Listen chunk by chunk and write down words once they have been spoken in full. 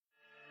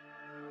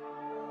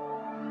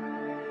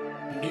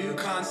New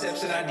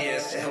concepts and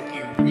ideas to help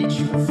you reach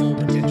your full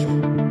potential.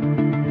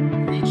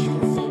 Reach your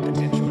full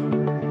potential.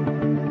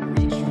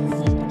 Reach your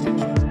full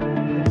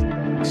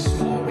potential.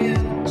 Small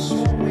win,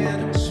 small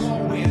win,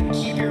 small win.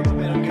 Keep your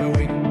momentum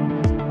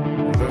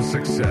going. The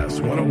Success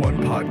 101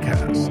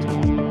 Podcast.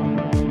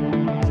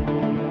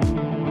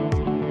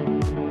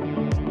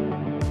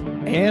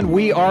 And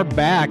we are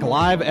back,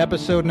 live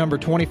episode number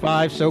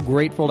 25. So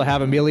grateful to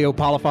have Emilio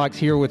Palafox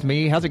here with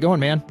me. How's it going,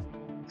 man?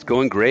 It's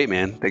going great,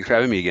 man. Thanks for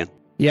having me again.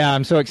 Yeah,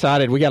 I'm so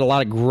excited. We got a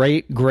lot of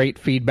great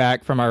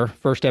feedback from our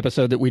first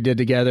episode that we did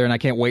together, and I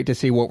can't wait to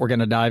see what we're going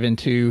to dive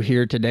into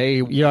here today.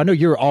 You know, I know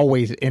you're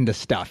always into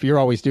stuff. You're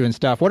always doing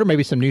stuff. What are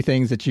maybe some new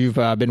things that you've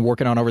been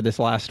working on over this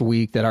last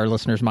week that our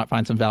listeners might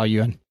find some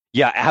value in?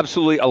 Yeah,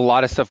 absolutely. A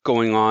lot of stuff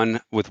going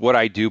on with what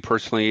I do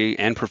personally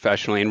and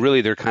professionally, and really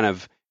they're kind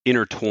of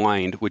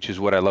intertwined, which is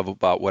what I love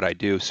about what I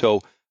do.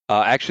 So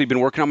I actually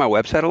been working on my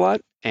website a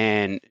lot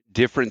and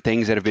different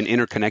things that have been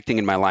interconnecting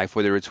in my life,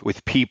 whether it's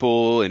with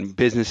people and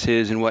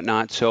businesses and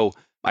whatnot. So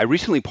I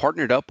recently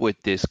partnered up with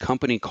this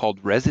company called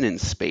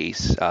Resonance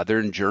Space. They're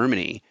in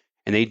Germany,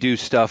 and they do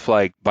stuff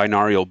like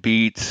binaural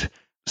beats,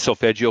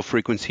 solfeggio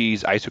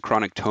frequencies,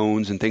 isochronic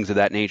tones, and things of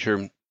that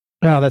nature.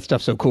 Oh, that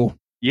stuff's so cool.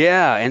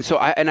 Yeah, and so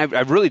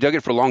I've really dug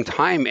it for a long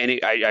time, and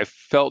I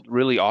felt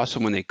really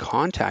awesome when they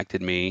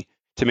contacted me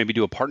to maybe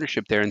do a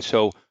partnership there. And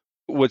so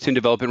what's in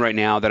development right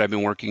now that I've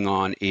been working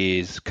on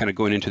is kind of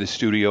going into the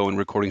studio and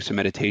recording some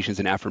meditations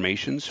and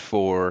affirmations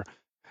for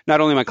not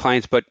only my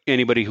clients, but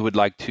anybody who would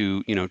like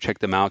to, check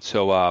them out.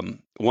 So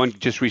one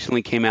just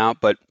recently came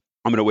out, but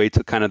I'm going to wait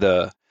till kind of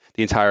the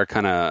entire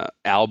kind of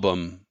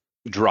album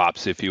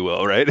drops, if you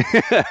will, right?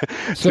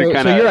 So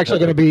you're actually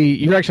going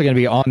to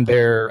be on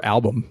their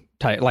album,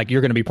 like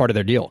you're going to be part of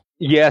their deal.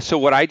 Yeah. So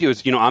what I do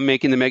is, I'm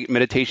making the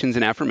meditations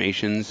and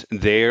affirmations.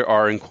 They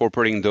are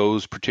incorporating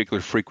those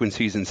particular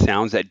frequencies and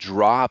sounds that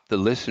drop the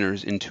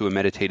listeners into a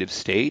meditative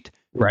state,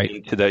 right?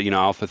 Into the,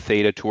 alpha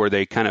theta, to where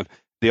they kind of,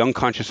 the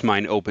unconscious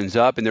mind opens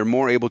up and they're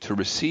more able to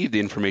receive the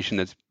information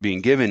that's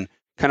being given,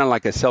 kind of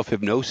like a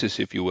self-hypnosis,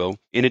 if you will,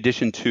 in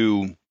addition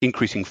to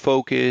increasing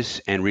focus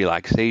and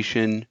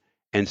relaxation.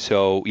 And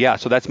so, yeah,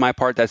 so that's my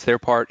part, that's their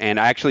part. And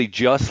I actually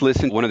just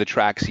listened to one of the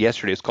tracks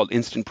yesterday. It's called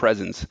Instant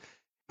Presence.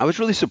 I was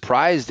really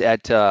surprised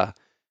at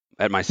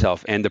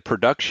myself and the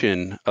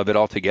production of it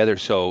all together.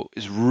 So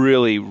it's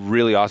really,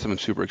 really awesome. I'm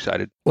super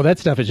excited. Well, that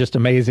stuff is just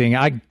amazing.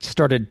 I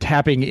started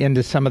tapping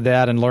into some of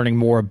that and learning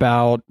more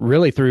about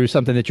really through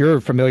something that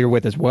you're familiar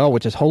with as well,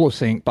 which is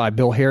Holosync by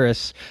Bill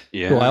Harris,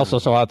 who I also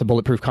saw at the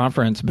Bulletproof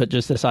Conference. But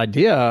just this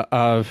idea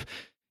of,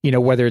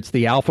 whether it's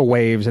the alpha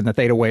waves and the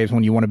theta waves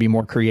when you want to be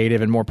more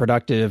creative and more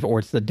productive, or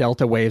it's the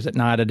delta waves at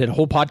night. I did a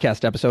whole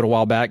podcast episode a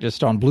while back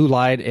just on blue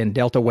light and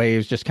delta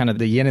waves, just kind of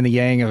the yin and the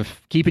yang of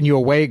keeping you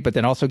awake, but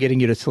then also getting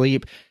you to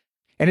sleep.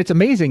 And it's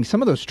amazing.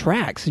 Some of those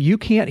tracks, you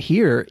can't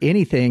hear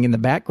anything in the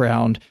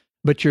background,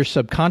 but your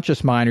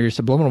subconscious mind or your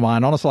subliminal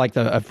mind, almost like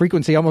a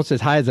frequency almost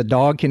as high as a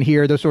dog can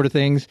hear, those sort of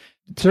things.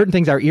 Certain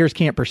things our ears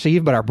can't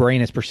perceive, but our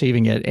brain is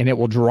perceiving it. And it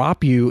will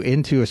drop you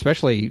into,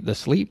 especially the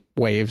sleep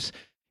waves.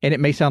 And it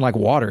may sound like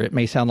water. It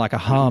may sound like a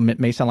hum. It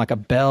may sound like a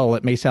bell.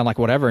 It may sound like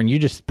whatever. And you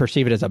just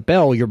perceive it as a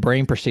bell. Your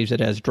brain perceives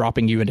it as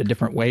dropping you into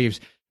different waves.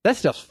 That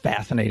stuff's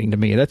fascinating to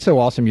me. That's so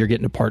awesome you're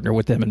getting to partner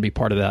with them and be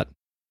part of that.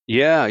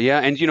 Yeah.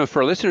 And,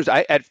 for our listeners,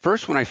 at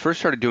first, when I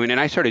first started doing, and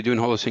I started doing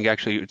Holosync,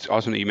 actually, it's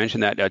awesome that you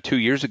mentioned that 2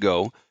 years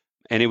ago.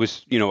 And it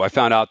was, I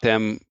found out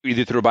them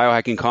either through a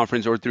biohacking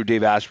conference or through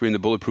Dave Asprey in the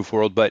Bulletproof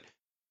World. But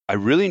I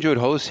really enjoyed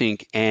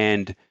Holosync.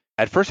 And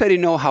at first, I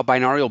didn't know how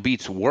binaural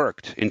beats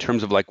worked in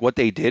terms of like what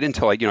they did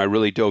until I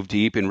really dove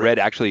deep and read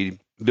actually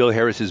Bill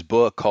Harris's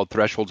book called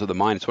Thresholds of the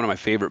Mind. It's one of my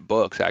favorite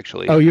books,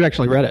 actually. Oh, you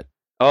actually read it?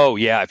 Oh,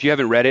 yeah. If you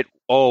haven't read it,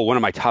 one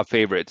of my top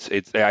favorites.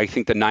 It's, I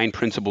think, the 9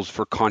 Principles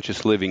for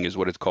Conscious Living is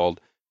what it's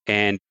called.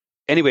 And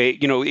anyway,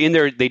 in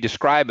there, they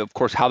describe, of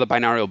course, how the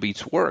binaural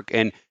beats work.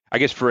 And I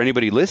guess for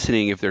anybody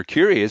listening, if they're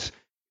curious,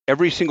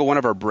 every single one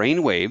of our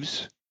brain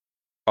waves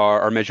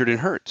are measured in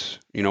hertz.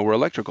 We're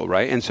electrical,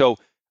 right? And so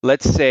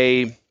let's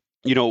say,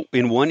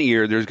 in one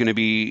ear, there's going to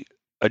be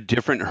a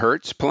different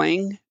hertz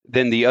playing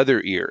than the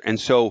other ear. And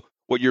so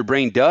what your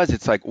brain does,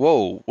 it's like,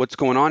 whoa, what's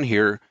going on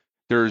here?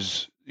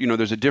 There's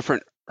a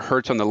different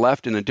hertz on the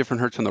left and a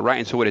different hertz on the right.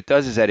 And so what it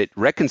does is that it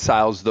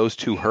reconciles those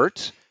two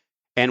hertz,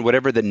 and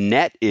whatever the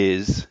net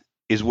is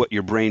what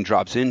your brain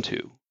drops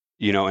into,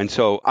 And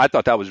so I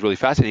thought that was really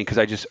fascinating because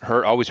I just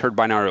always heard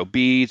binaural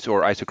beats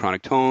or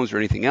isochronic tones or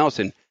anything else,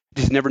 and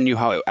just never knew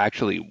how it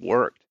actually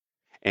worked.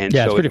 And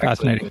yeah, so it's pretty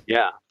fascinating.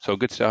 Yeah. So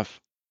good stuff.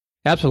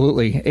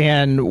 Absolutely.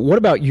 And what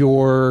about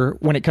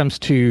when it comes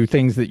to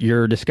things that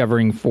you're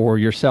discovering for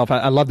yourself?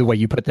 I love the way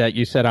you put that.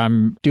 You said,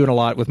 I'm doing a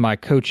lot with my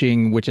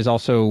coaching, which is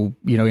also,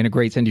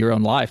 integrates into your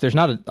own life. There's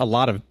not a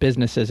lot of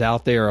businesses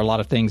out there or a lot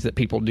of things that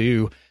people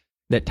do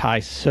that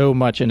tie so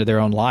much into their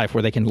own life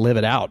where they can live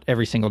it out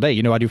every single day.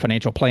 I do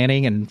financial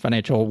planning and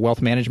financial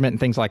wealth management and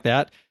things like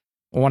that.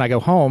 When I go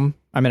home,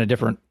 I'm in a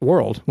different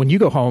world. When you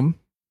go home,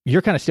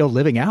 you're kind of still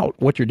living out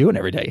what you're doing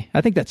every day.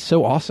 I think that's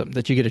so awesome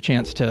that you get a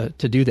chance to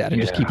do that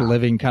and just keep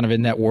living kind of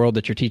in that world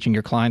that you're teaching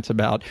your clients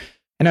about.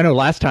 And I know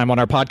last time on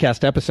our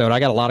podcast episode, I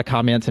got a lot of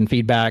comments and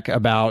feedback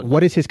about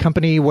what is his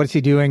company? What is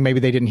he doing? Maybe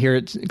they didn't hear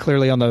it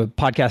clearly on the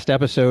podcast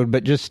episode,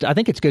 but just, I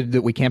think it's good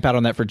that we camp out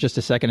on that for just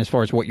a second as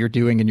far as what you're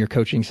doing in your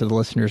coaching so the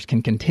listeners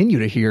can continue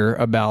to hear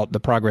about the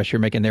progress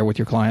you're making there with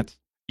your clients.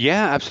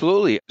 Yeah,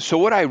 absolutely. So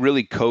what I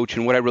really coach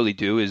and what I really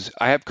do is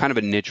I have kind of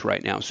a niche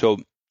right now. So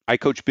I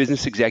coach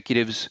business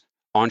executives,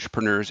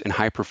 entrepreneurs, and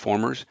high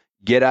performers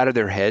get out of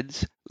their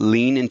heads,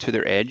 lean into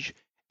their edge,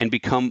 and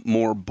become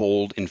more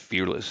bold and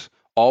fearless,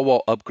 all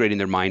while upgrading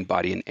their mind,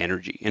 body, and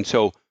energy. And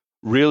so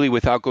really,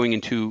 without going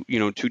into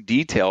too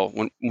detail,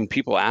 when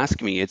people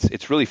ask me,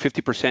 it's really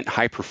 50%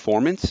 high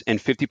performance and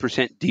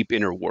 50% deep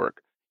inner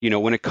work.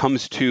 When it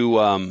comes to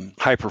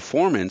high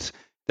performance,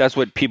 that's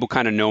what people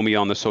kind of know me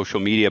on the social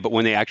media. But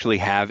when they actually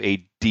have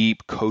a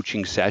deep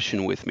coaching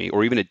session with me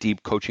or even a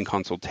deep coaching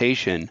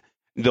consultation,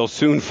 they'll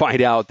soon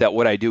find out that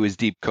what I do is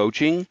deep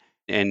coaching.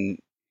 And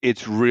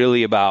it's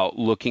really about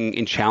looking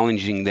and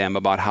challenging them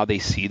about how they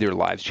see their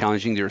lives,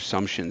 challenging their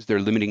assumptions, their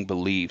limiting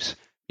beliefs.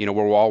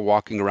 We're all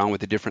walking around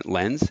with a different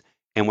lens.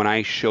 And when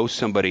I show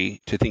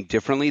somebody to think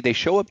differently, they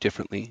show up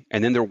differently.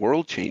 And then their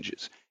world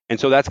changes. And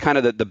so that's kind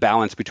of the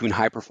balance between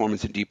high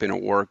performance and deep inner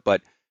work.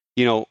 But,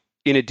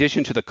 in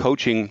addition to the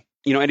coaching,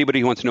 anybody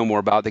who wants to know more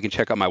about, they can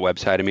check out my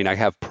website. I mean, I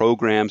have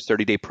programs,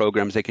 30-day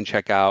programs they can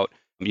check out,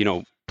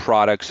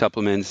 products,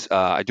 supplements.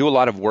 I do a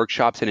lot of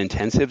workshops and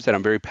intensives that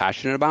I'm very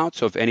passionate about.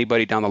 So if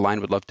anybody down the line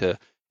would love to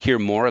hear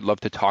more, I'd love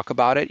to talk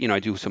about it. I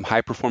do some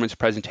high performance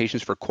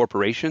presentations for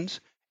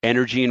corporations,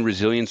 energy and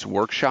resilience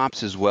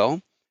workshops as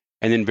well.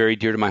 And then very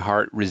dear to my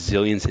heart,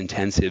 resilience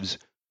intensives,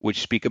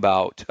 which speak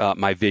about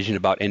my vision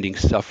about ending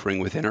suffering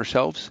within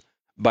ourselves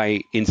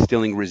by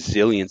instilling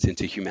resilience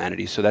into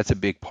humanity. So that's a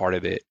big part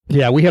of it.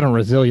 Yeah, we hit on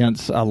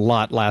resilience a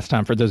lot last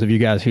time. For those of you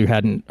guys who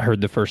hadn't heard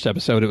the first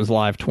episode, it was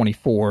live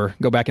 24.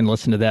 Go back and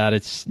listen to that.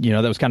 It's,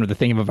 that was kind of the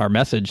theme of our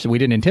message. So we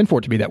didn't intend for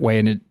it to be that way.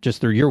 And it just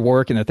through your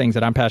work and the things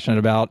that I'm passionate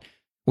about,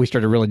 we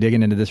started really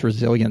digging into this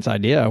resilience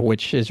idea,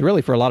 which is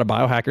really for a lot of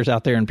biohackers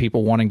out there and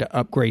people wanting to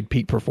upgrade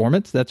peak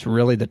performance. That's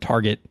really the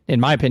target, in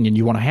my opinion,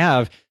 you want to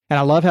have. And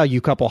I love how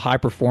you couple high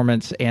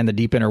performance and the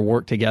deep inner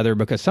work together,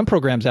 because some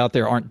programs out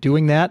there aren't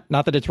doing that.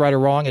 Not that it's right or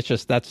wrong. It's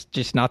just that's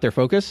just not their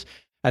focus.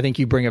 I think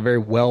you bring a very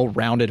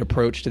well-rounded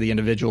approach to the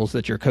individuals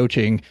that you're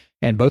coaching.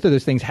 And both of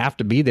those things have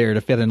to be there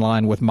to fit in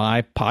line with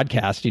my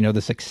podcast.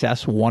 The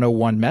Success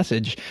 101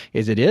 message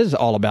is it is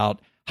all about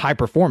high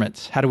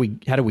performance. How do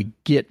we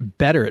get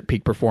better at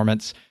peak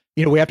performance?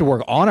 We have to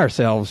work on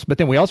ourselves, but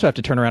then we also have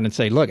to turn around and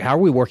say, look, how are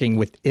we working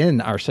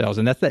within ourselves?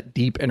 And that's that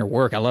deep inner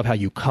work. I love how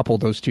you couple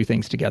those two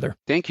things together.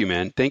 Thank you,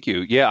 man. Thank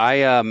you.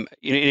 Yeah,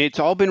 it's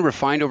all been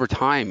refined over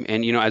time.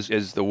 And,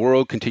 as the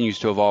world continues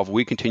to evolve,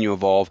 we continue to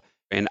evolve,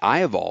 and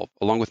I evolve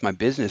along with my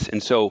business.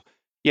 And so,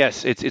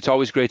 yes, it's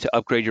always great to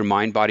upgrade your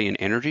mind, body, and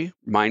energy,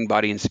 mind,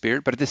 body, and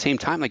spirit. But at the same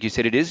time, like you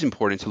said, it is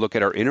important to look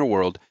at our inner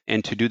world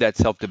and to do that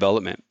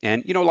self-development.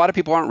 And, a lot of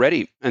people aren't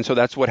ready. And so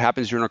that's what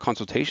happens during our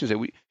consultations, that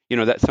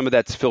that some of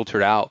that's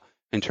filtered out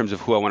in terms of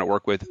who I want to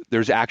work with.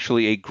 There's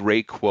actually a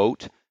great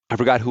quote. I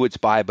forgot who it's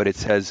by, but it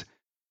says,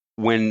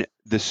 when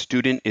the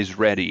student is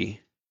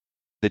ready,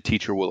 the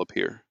teacher will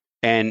appear.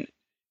 And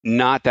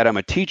not that I'm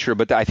a teacher,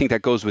 but I think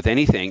that goes with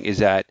anything, is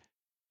that,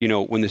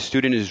 when the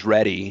student is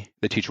ready,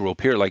 the teacher will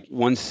appear. Like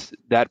once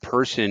that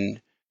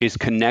person is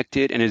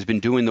connected and has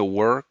been doing the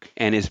work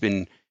and has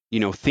been,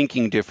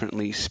 thinking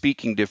differently,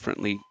 speaking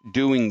differently,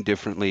 doing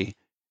differently,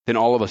 then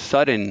all of a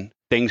sudden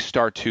things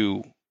start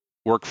to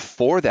work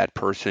for that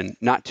person,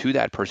 not to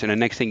that person. And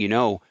next thing you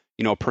know,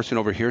 a person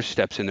over here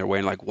steps in their way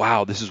and like,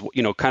 wow, this is,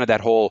 kind of that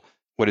whole,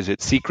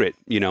 secret,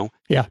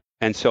 Yeah.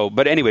 And so,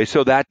 but anyway,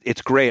 so that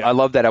it's great. I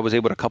love that I was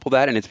able to couple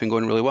that, and it's been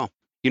going really well.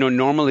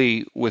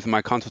 Normally with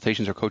my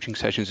consultations or coaching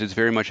sessions, it's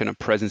very much in a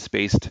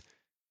presence-based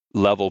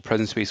level,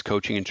 presence-based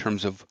coaching in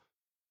terms of,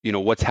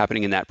 what's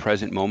happening in that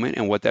present moment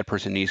and what that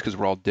person needs, because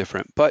we're all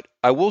different. But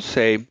I will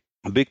say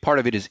a big part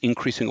of it is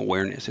increasing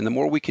awareness. And the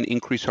more we can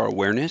increase our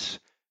awareness,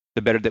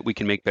 the better that we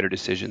can make better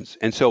decisions.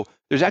 And so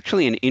there's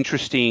actually an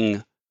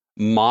interesting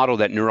model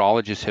that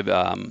neurologists have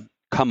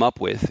come up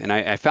with. And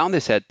I found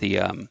this at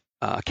the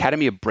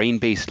Academy of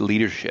Brain-Based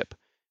Leadership,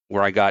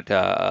 where I got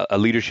a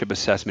leadership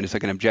assessment. It's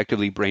like an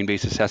objectively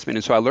brain-based assessment.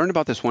 And so I learned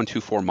about this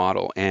 1-2-4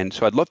 model. And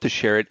so I'd love to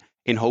share it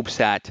in hopes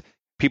that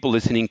people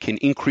listening can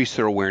increase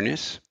their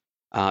awareness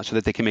so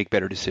that they can make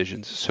better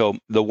decisions. So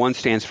the 1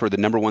 stands for the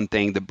number one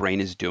thing the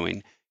brain is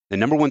doing. The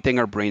number one thing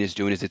our brain is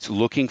doing is it's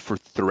looking for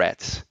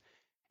threats.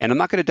 And I'm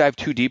not going to dive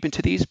too deep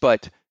into these,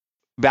 but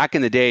back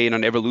in the day, in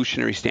an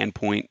evolutionary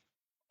standpoint,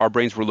 our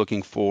brains were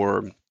looking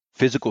for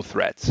physical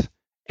threats.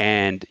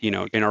 And,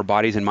 in our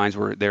bodies and minds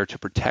were there to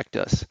protect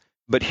us.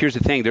 But here's the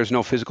thing, there's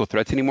no physical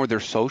threats anymore.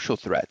 There's social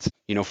threats,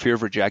 fear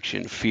of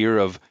rejection, fear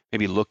of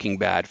maybe looking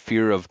bad,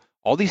 fear of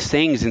all these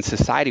things in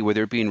society,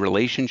 whether it be in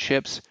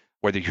relationships,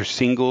 whether you're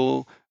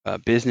single,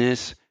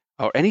 business,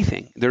 or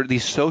anything. There are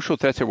these social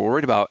threats that we're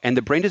worried about, and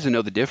the brain doesn't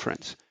know the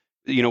difference.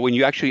 When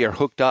you actually are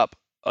hooked up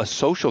a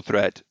social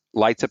threat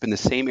lights up in the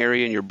same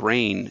area in your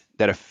brain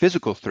that a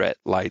physical threat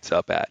lights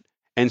up at.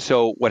 And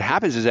so what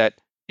happens is that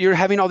you're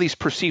having all these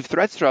perceived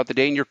threats throughout the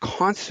day, and you're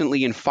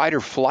constantly in fight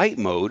or flight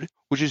mode,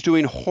 which is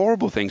doing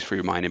horrible things for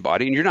your mind and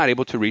body, and you're not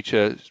able to reach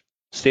a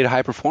state of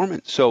high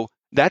performance. So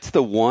that's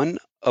the one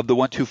of the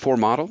 1-2-4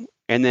 model.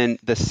 And then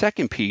the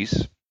second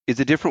piece is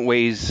the different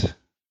ways,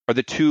 or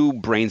the two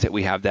brains that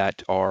we have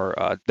that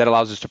are that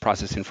allows us to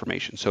process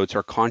information. So it's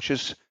our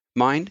conscious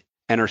mind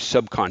and our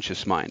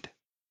subconscious mind.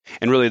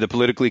 And really, the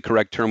politically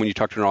correct term when you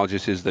talk to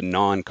neurologists is the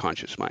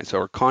non-conscious mind. So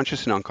our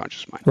conscious and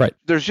non-conscious mind. Right.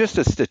 There's just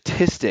a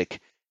statistic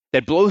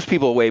that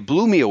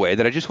blew me away,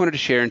 that I just wanted to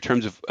share in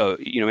terms of,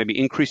 maybe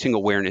increasing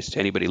awareness to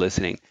anybody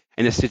listening.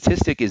 And the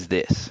statistic is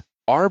this: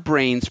 our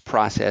brains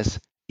process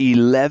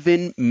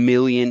 11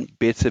 million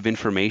bits of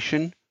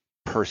information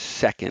per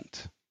second.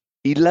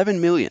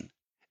 11 million.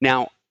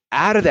 Now,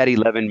 out of that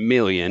 11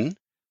 million,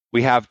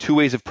 we have two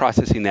ways of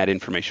processing that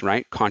information,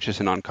 right? Conscious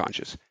and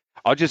non-conscious.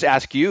 I'll just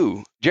ask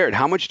you, Jared,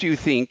 how much do you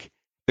think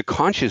the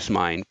conscious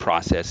mind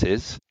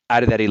processes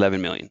out of that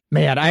 11 million?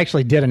 Man, I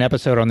actually did an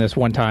episode on this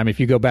one time. If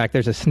you go back,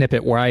 there's a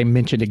snippet where I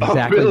mentioned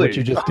exactly what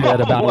you just did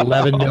about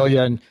 11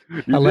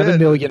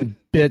 million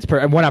bits per.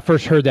 And when I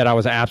first heard that, I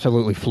was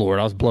absolutely floored.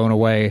 I was blown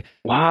away.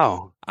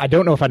 Wow. I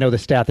don't know if I know the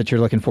stat that you're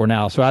looking for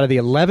now. So out of the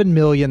 11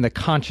 million, the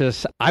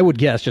conscious, I would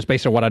guess, just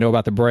based on what I know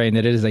about the brain,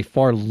 that it is a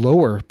far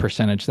lower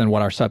percentage than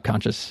what our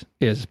subconscious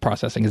is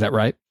processing. Is that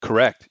right?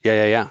 Correct.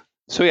 Yeah.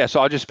 So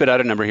I'll just spit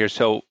out a number here.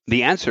 So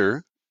the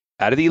answer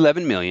out of the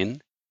 11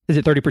 million. Is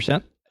it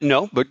 30%?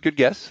 No, but good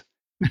guess.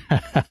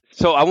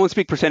 So I won't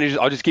speak percentages.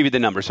 I'll just give you the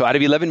number. So out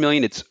of 11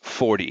 million, it's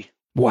 40.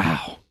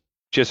 Wow.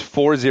 Just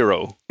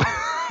 40.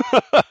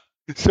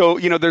 So,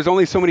 there's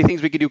only so many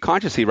things we can do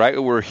consciously,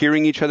 right? We're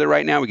hearing each other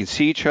right now. We can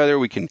see each other.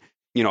 We can,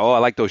 I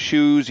like those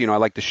shoes. I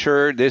like the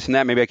shirt, this and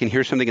that. Maybe I can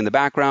hear something in the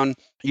background.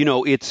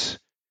 It's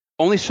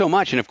only so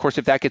much. And of course,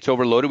 if that gets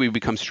overloaded, we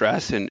become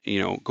stressed and,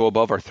 go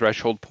above our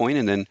threshold point,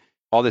 and then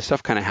all this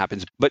stuff kind of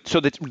happens. But so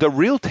the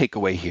real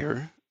takeaway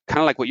here, kind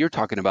of like what you're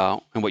talking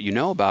about and what you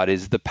know about,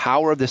 is the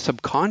power of the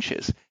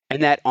subconscious.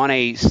 And that on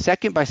a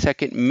second by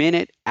second,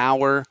 minute,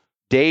 hour,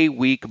 day,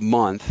 week,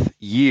 month,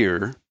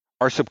 year,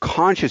 our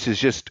subconscious is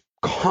just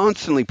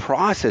constantly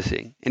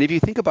processing. And if you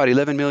think about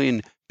 11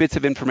 million bits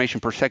of information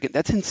per second,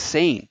 that's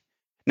insane.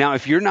 Now,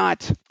 if you're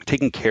not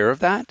taking care of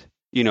that,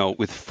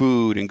 with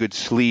food and good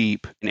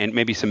sleep and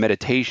maybe some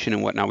meditation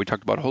and whatnot, we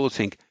talked about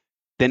holosync,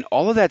 then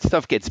all of that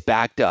stuff gets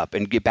backed up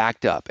and get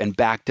backed up and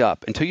backed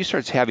up until you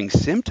start having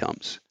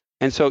symptoms.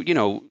 And so,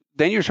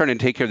 then you're starting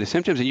to take care of the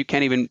symptoms, and you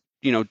can't even,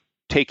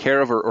 take care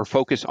of or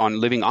focus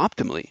on living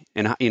optimally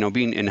and,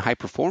 being in high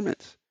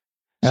performance.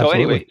 Absolutely. So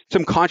anyway,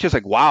 some conscious,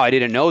 like, wow, I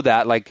didn't know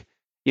that. Like,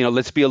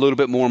 let's be a little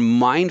bit more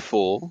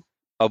mindful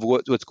of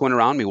what's going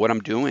around me, what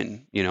I'm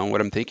doing,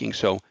 what I'm thinking.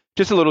 So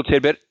just a little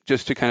tidbit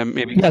just to kind of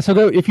maybe. Yeah. So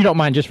if you don't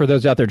mind, just for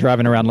those out there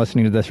driving around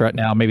listening to this right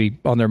now, maybe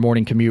on their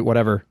morning commute,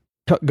 whatever,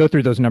 go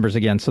through those numbers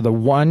again. So the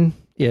one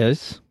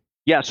is.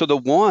 Yeah. So the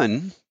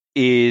one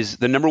is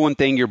the number one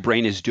thing your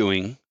brain is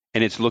doing,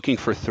 and it's looking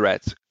for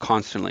threats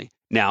constantly.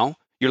 Now,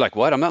 you're like,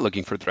 what? I'm not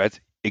looking for threats.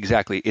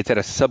 Exactly. It's at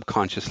a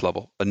subconscious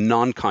level, a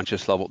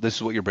non-conscious level. This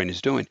is what your brain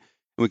is doing.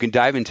 And we can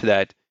dive into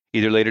that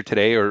either later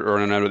today or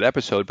on another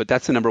episode, but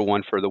that's the number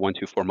one for the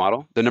 1-2-4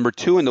 model. The number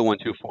two in the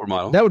 1-2-4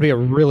 model. That would be a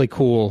really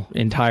cool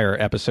entire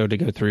episode to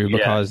go through,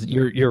 because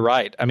you're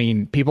right. I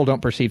mean, people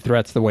don't perceive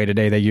threats the way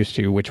today they used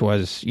to, which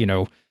was,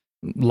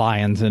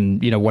 lions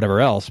and, whatever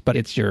else, but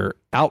it's your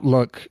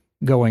outlook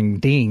going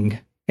ding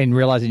and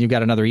realizing you've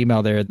got another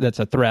email there that's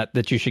a threat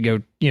that you should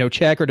go,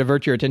 check or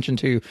divert your attention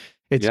to.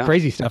 It's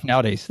crazy stuff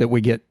nowadays that we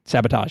get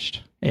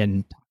sabotaged.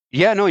 And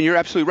yeah, no, and you're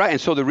absolutely right.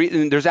 And so the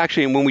reason there's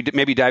actually, and when we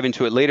maybe dive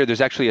into it later, there's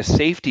actually a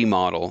safety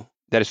model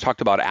that is talked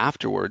about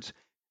afterwards,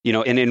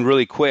 and in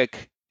really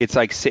quick, it's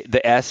like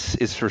the S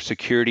is for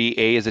security,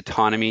 A is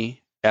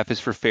autonomy, F is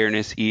for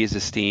fairness, E is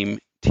esteem,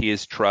 T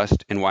is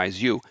trust, and Y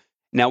is you.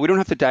 Now, we don't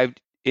have to dive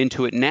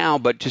into it now,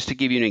 but just to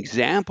give you an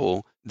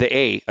example, the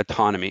A,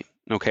 autonomy.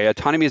 Okay,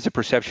 autonomy is the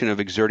perception of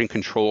exerting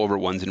control over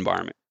one's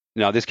environment.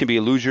 Now, this can be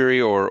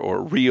illusory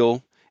or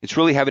real. It's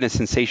really having a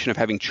sensation of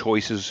having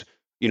choices,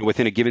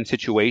 within a given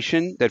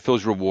situation that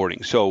feels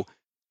rewarding. So,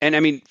 and I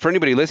mean, for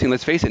anybody listening,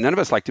 let's face it, none of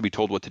us like to be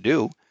told what to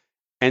do.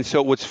 And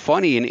so what's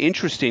funny and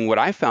interesting, what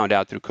I found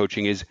out through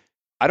coaching is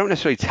I don't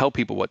necessarily tell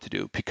people what to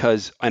do,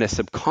 because on a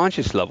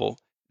subconscious level,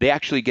 they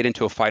actually get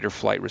into a fight or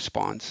flight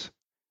response.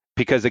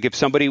 Because like if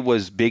somebody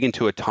was big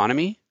into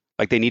autonomy,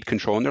 like they need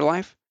control in their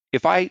life,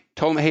 if I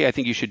told them, hey, I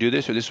think you should do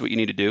this, or this is what you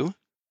need to do,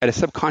 at a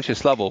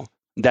subconscious level,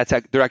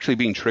 they're actually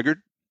being triggered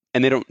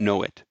and they don't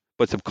know it,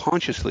 but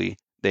subconsciously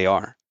they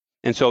are.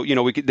 And so,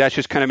 that's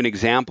just kind of an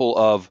example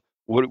of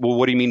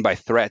what do you mean by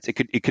threats?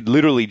 It could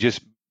literally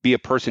just be a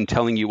person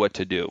telling you what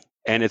to do.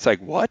 And it's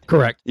like, what?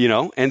 Correct.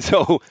 And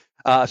so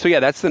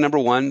that's the number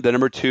one. The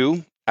number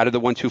two out of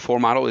the 1-2-4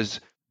 model is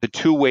the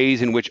two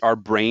ways in which our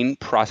brain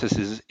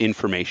processes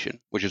information,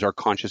 which is our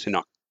conscious and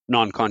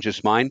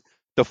non-conscious mind.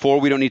 The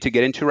four we don't need to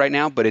get into right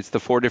now, but it's the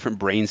four different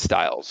brain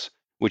styles,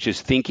 which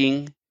is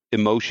thinking,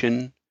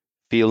 emotion,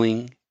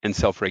 feeling, and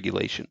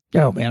self-regulation.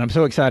 Oh man, I'm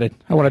so excited.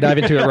 I want to dive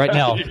into it right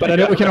now, but I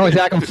know we can only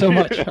tackle so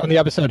much on the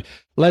episode.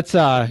 Let's,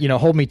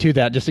 hold me to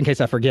that just in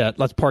case I forget.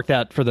 Let's park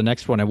that for the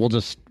next one and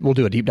we'll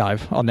do a deep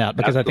dive on that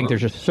because I think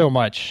there's just so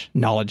much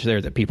knowledge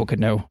there that people could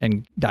know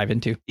and dive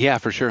into. Yeah,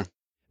 for sure.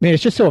 Man,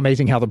 it's just so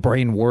amazing how the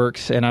brain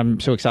works. And I'm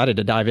so excited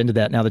to dive into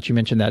that now that you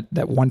mentioned that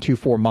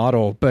 1-2-4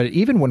 model. But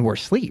even when we're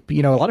asleep,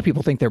 a lot of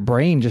people think their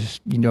brain just,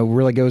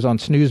 really goes on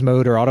snooze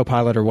mode or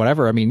autopilot or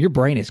whatever. I mean, your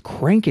brain is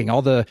cranking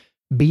all the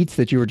beats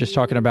that you were just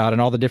talking about and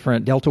all the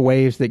different delta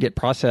waves that get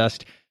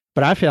processed.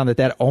 But I found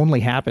that only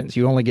happens.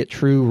 You only get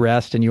true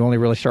rest and you only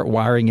really start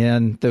wiring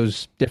in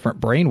those different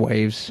brain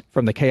waves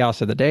from the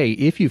chaos of the day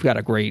if you've got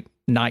a great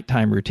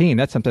nighttime routine.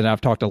 That's something that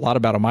I've talked a lot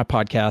about on my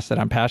podcast that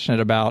I'm passionate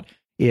about,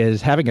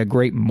 is having a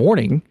great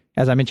morning,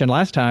 as I mentioned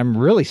last time,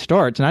 really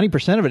starts.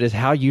 90% of it is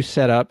how you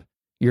set up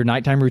your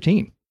nighttime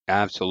routine.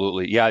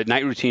 Absolutely. Yeah,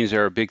 night routines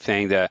are a big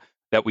thing that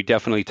we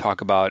definitely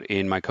talk about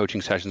in my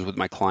coaching sessions with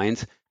my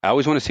clients. I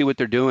always want to see what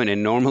they're doing,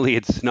 and normally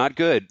it's not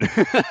good.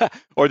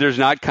 Or there's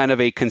not kind of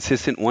a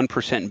consistent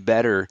 1%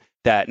 better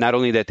that not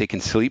only that they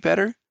can sleep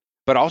better,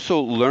 but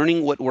also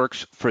learning what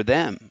works for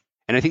them.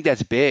 And I think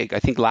that's big. I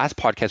think last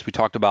podcast we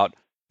talked about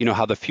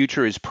how the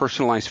future is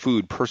personalized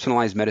food,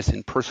 personalized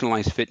medicine,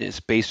 personalized fitness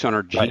based on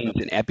our genes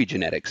and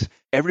epigenetics.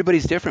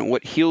 Everybody's different.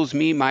 What heals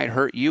me might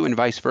hurt you and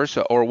vice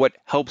versa. Or what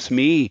helps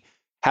me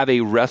have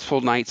a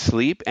restful night's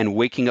sleep and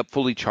waking up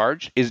fully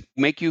charged is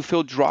make you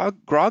feel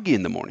groggy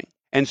in the morning.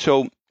 And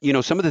so,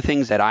 some of the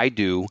things that I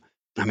do,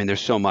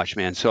 there's so much,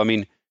 man. So,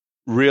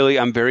 really,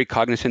 I'm very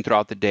cognizant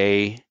throughout the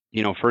day,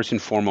 first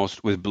and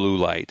foremost with blue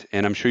light.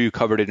 And I'm sure you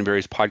covered it in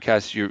various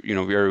podcasts.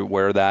 You're, very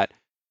aware of that.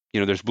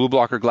 There's blue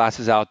blocker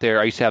glasses out there.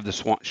 I used to have the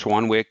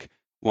Schwanwick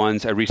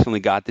ones. I recently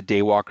got the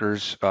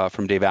Daywalkers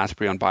from Dave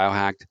Asprey on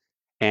Biohacked.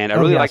 And I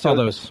really like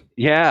those.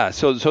 Yeah.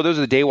 So those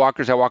are the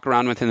Daywalkers I walk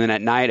around with. And then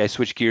at night, I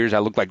switch gears. I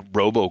look like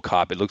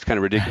RoboCop. It looks kind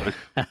of ridiculous.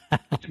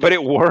 But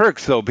it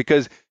works, though,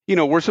 because,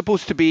 we're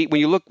supposed to be,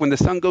 when the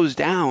sun goes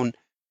down,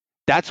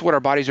 that's what our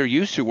bodies are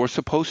used to. We're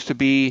supposed to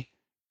be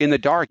in the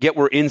dark, yet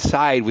we're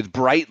inside with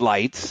bright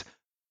lights,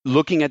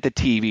 looking at the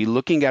TV,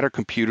 looking at our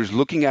computers,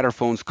 looking at our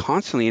phones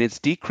constantly, and it's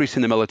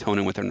decreasing the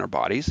melatonin within our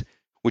bodies,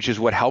 which is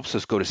what helps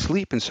us go to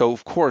sleep. And so,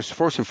 of course,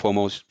 first and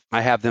foremost, I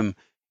have them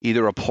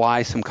either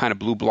apply some kind of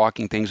blue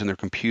blocking things on their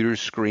computer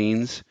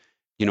screens,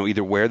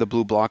 either wear the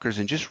blue blockers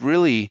and just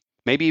really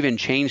maybe even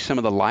change some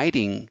of the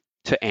lighting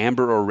to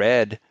amber or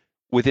red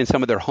within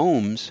some of their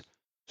homes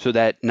so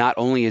that not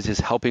only is this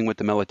helping with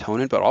the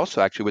melatonin, but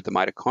also actually with the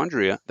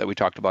mitochondria that we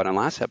talked about in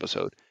last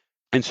episode.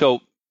 And so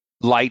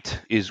light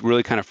is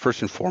really kind of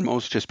first and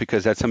foremost, just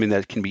because that's something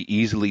that can be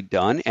easily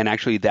done. And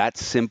actually that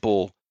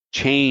simple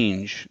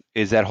change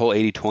is that whole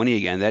 80-20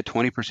 again. That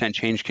 20%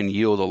 change can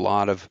yield a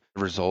lot of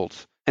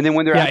results. And then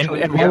when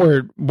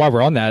they're while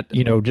we're on that,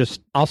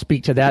 I'll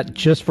speak to that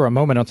just for a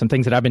moment on some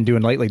things that I've been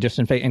doing lately, just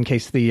in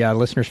case the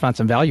listeners find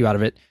some value out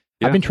of it.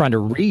 Yeah. I've been trying to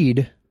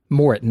read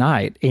more at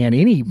night, and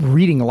any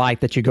reading light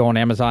that you go on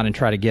Amazon and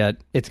try to get,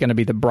 it's going to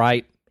be the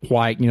bright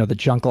white, the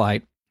junk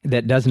light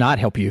that does not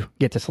help you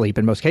get to sleep.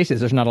 In most cases,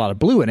 there's not a lot of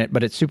blue in it,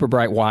 but it's super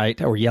bright white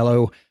or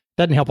yellow.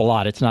 Doesn't help a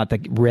lot. It's not the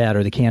red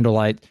or the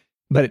candlelight.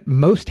 But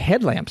most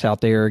headlamps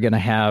out there are going to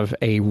have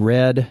a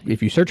red,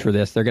 if you search for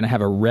this, they're going to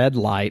have a red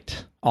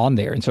light on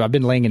there. And so I've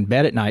been laying in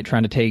bed at night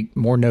trying to take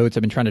more notes.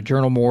 I've been trying to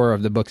journal more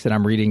of the books that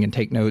I'm reading and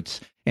take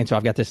notes. And so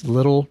I've got this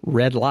little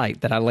red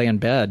light that I lay in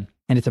bed.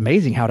 And it's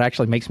amazing how it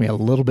actually makes me a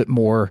little bit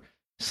more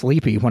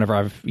sleepy whenever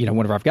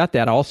I've got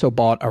that. I also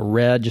bought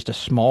just a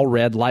small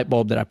red light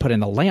bulb that I put in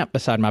the lamp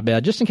beside my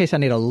bed, just in case I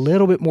need a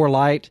little bit more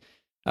light,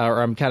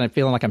 or I'm kind of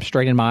feeling like I'm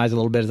straining my eyes a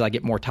little bit as I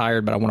get more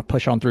tired, but I want to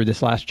push on through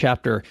this last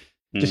chapter.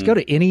 Just go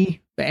to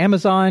any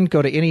Amazon,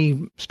 go to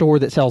any store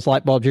that sells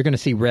light bulbs. You're going to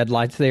see red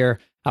lights there.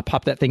 I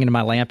pop that thing into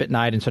my lamp at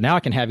night. And so now I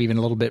can have even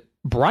a little bit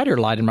brighter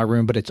light in my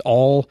room, but it's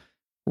all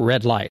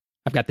red light.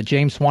 I've got the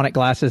James Swanwick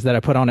glasses that I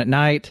put on at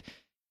night.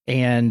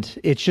 And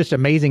it's just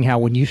amazing how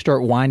when you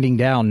start winding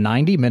down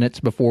 90 minutes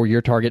before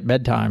your target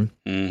bedtime,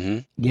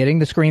 getting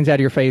the screens out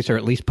of your face, or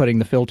at least putting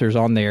the filters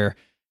on there,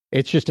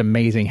 it's just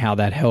amazing how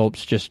that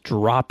helps just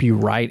drop you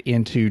right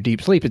into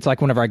deep sleep. It's like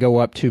whenever I go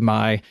up to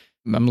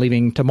I'm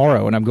leaving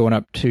tomorrow and I'm going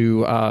up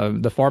to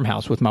the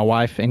farmhouse with my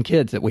wife and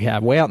kids that we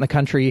have way out in the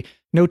country,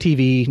 no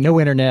TV,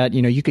 no internet.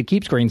 You could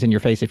keep screens in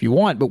your face if you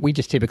want, but we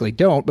just typically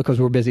don't because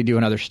we're busy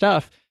doing other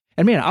stuff.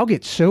 And man, I'll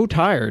get so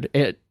tired.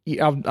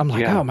 I'm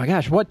like, oh my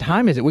gosh, what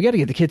time is it? We got to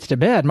get the kids to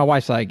bed. My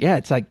wife's like, yeah,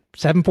 it's like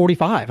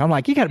 7:45. I'm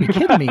like, you got to be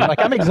kidding me. Like,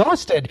 I'm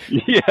exhausted.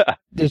 Yeah.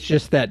 It's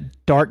just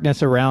that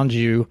darkness around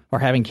you, or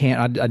having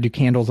I do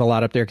candles a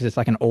lot up there because it's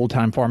like an old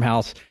time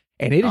farmhouse.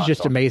 And it is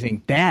just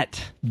amazing.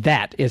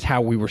 That is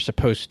how we were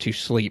supposed to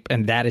sleep.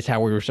 And that is how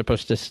we were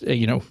supposed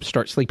to,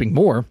 start sleeping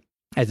more,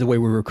 as the way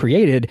we were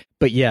created.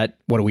 But yet,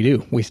 what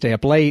do? We stay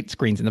up late,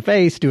 screens in the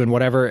face, doing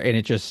whatever. And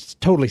it's just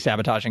totally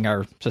sabotaging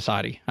our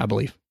society, I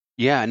believe.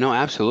 Yeah, no,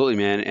 absolutely,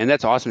 man. And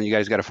that's awesome. You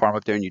guys got a farm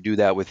up there and you do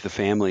that with the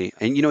family.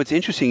 And, it's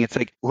interesting. It's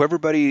like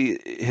everybody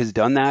has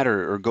done that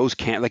or goes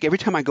camp. Like every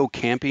time I go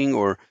camping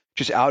or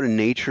just out in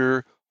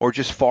nature or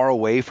just far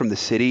away from the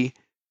city,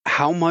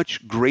 how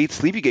much great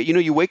sleep you get.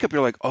 You wake up,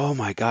 you're like, oh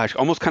my gosh,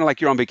 almost kind of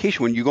like you're on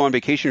vacation. When you go on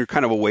vacation, you're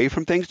kind of away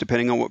from things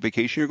depending on what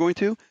vacation you're going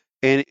to.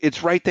 And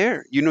it's right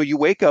there. You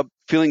wake up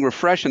feeling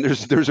refreshed, and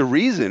there's a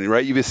reason,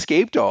 right? You've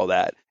escaped all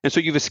that. And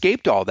so you've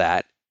escaped all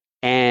that.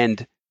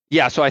 And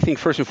yeah, so I think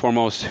first and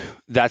foremost,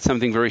 that's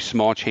something very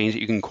small change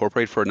that you can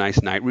incorporate for a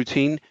nice night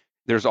routine.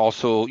 There's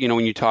also,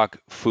 when you talk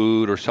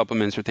food or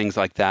supplements or things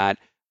like that,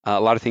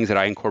 a lot of things that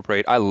I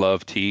incorporate. I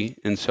love tea.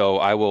 And so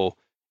I will,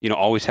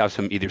 always have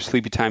some either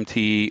sleepy time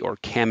tea or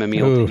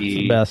chamomile tea.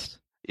 It's the best.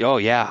 Oh,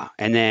 yeah.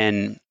 And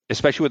then,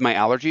 especially with my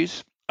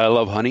allergies, I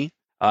love honey.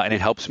 And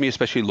it helps me,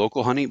 especially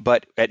local honey.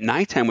 But at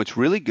nighttime, what's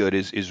really good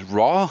is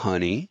raw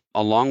honey,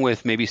 along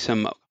with maybe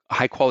some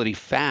high quality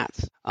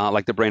fats,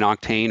 like the brain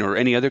octane or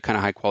any other kind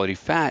of high quality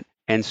fat.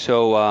 And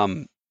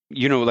so,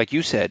 like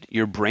you said,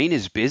 your brain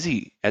is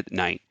busy at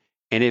night.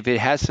 And if it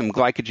has some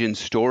glycogen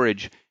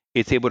storage,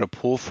 it's able to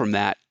pull from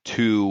that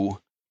to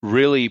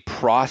really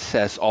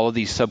process all of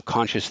these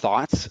subconscious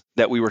thoughts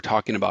that we were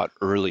talking about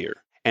earlier,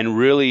 and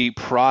really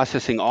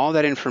processing all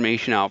that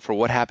information out for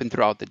what happened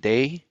throughout the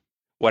day,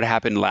 what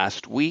happened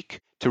last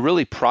week, to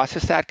really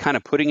process that, kind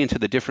of putting into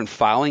the different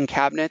filing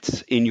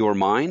cabinets in your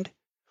mind,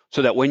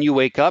 so that when you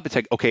wake up, it's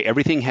like, okay,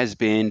 everything has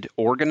been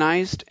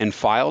organized and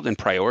filed and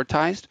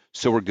prioritized,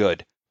 so we're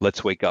good.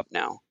 Let's wake up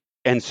now.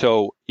 And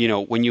so,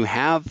 when you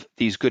have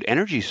these good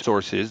energy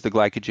sources, the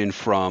glycogen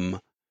from,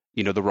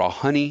 the raw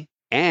honey,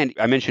 and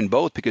I mentioned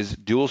both because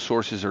dual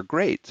sources are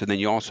great. So then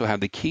you also have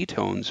the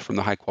ketones from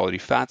the high quality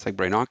fats like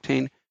brain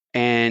octane.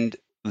 And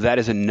that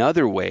is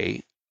another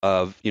way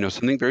of,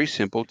 something very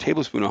simple,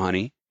 tablespoon of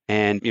honey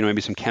and,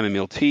 maybe some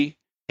chamomile tea.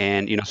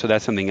 And, so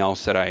that's something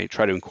else that I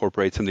try to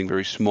incorporate, something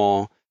very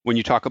small. When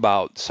you talk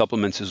about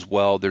supplements as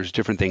well, there's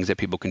different things that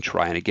people can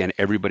try. And again,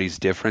 everybody's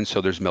different.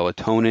 So there's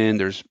melatonin,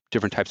 there's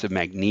different types of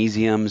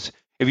magnesiums.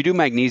 If you do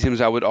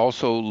magnesiums, I would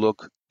also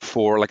look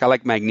for, I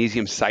like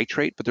magnesium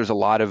citrate, but there's a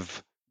lot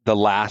of the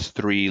last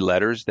three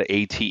letters, the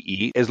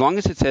ATE. As long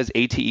as it says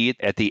ATE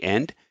at the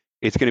end,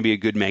 it's going to be a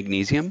good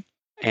magnesium.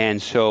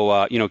 And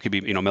so, it could be,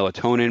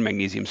 melatonin,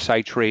 magnesium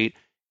citrate.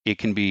 It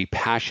can be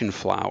passion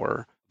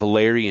flower,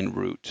 valerian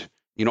root.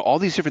 All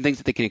these different things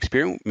that they can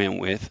experiment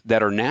with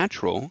that are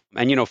natural.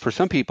 And, for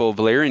some people,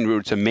 valerian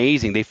root's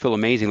amazing. They feel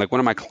amazing. Like one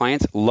of my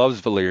clients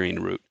loves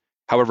valerian root.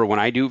 However, when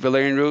I do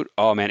valerian root,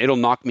 oh man, it'll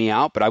knock me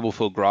out, but I will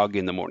feel groggy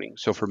in the morning.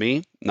 So for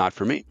me, not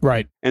for me.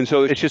 Right. And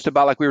so it's just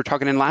about, like we were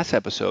talking in last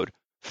episode,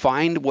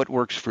 find what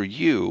works for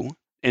you.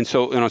 And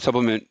so, on a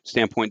supplement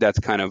standpoint, that's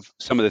kind of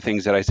some of the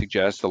things that I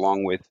suggest,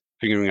 along with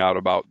figuring out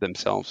about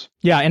themselves.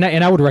 Yeah, and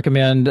I would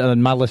recommend,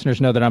 my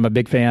listeners know that I'm a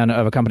big fan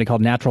of a company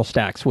called Natural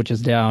Stacks, which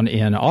is down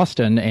in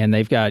Austin, and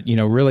they've got,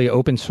 really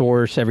open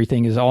source.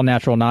 Everything is all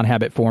natural,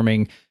 non-habit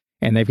forming,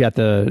 and they've got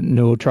the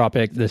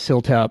nootropic, the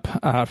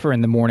Siltep for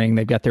in the morning.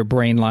 They've got their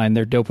brain line,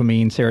 their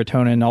dopamine,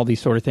 serotonin, all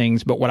these sort of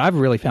things. But what I've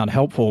really found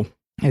helpful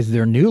is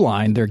their new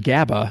line, their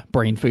GABA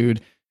brain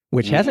food,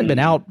 which hasn't been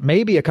out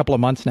maybe a couple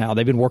of months now.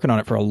 They've been working on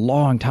it for a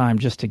long time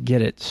just to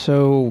get it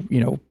so,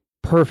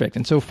 perfect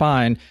and so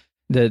fine.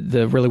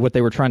 The really what they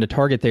were trying to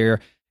target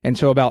there. And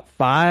so about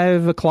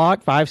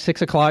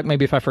 6 o'clock,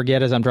 maybe if I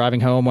forget as I'm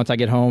driving home, once I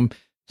get home,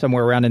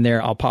 somewhere around in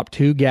there, I'll pop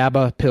 2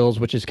 GABA pills,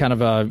 which is kind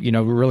of a,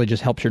 really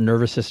just helps your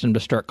nervous system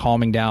to start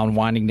calming down,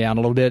 winding down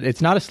a little bit.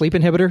 It's not a sleep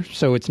inhibitor,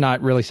 so it's not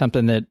really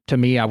something that to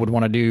me I would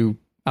want to do.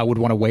 I would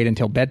want to wait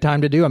until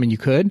bedtime to do. I mean, you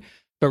could,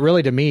 but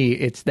really to me,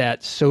 it's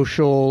that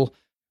social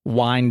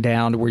wind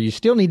down where you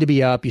still need to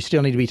be up, you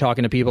still need to be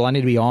talking to people. I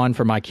need to be on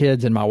for my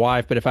kids and my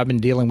wife. But if I've been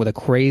dealing with a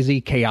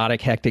crazy,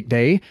 chaotic, hectic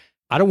day,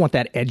 I don't want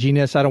that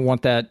edginess. I don't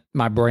want that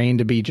my brain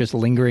to be just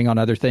lingering on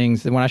other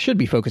things when I should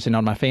be focusing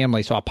on my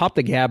family. So I pop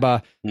the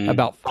GABA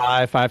about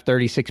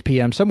 5:30, 6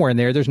 p.m., somewhere in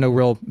there. There's no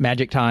real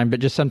magic time, but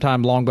just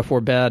sometime long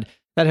before bed.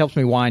 That helps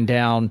me wind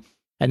down.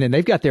 And then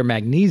they've got their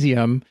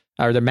magnesium,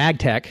 or their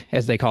MagTech,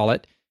 as they call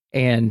it.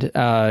 And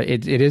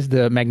it is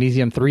the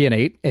magnesium 3 and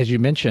 8, as you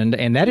mentioned.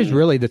 And that is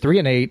really the 3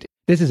 and 8.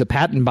 This is a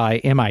patent by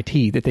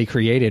MIT that they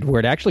created where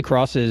it actually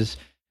crosses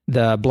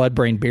the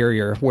blood-brain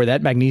barrier, where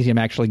that magnesium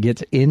actually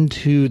gets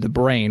into the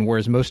brain,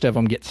 whereas most of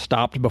them get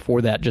stopped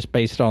before that just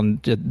based on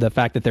the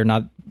fact that they're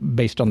not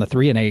based on the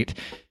 3 and 8.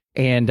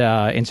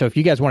 And so if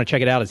you guys want to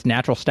check it out, it's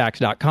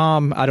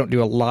naturalstacks.com. I don't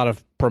do a lot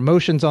of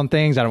promotions on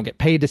things. I don't get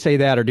paid to say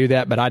that or do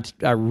that, but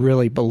I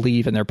really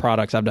believe in their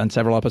products. I've done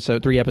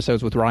 3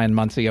 episodes with Ryan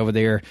Muncie over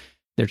there,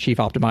 their chief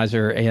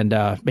optimizer, and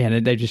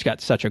man, they just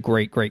got such a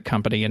great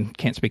company, and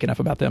can't speak enough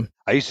about them.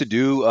 I used to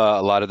do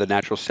a lot of the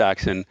Natural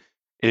Stacks, and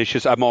it's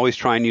just, I'm always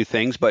trying new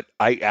things, but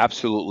I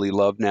absolutely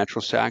love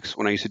Natural Stacks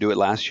when I used to do it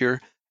last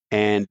year.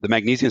 And the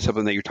magnesium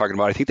supplement that you're talking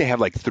about, I think they have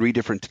like 3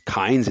 different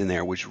kinds in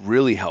there, which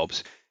really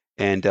helps.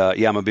 And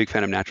yeah, I'm a big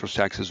fan of Natural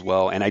Stacks as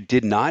well. And I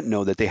did not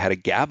know that they had a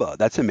GABA.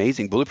 That's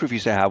amazing. Bulletproof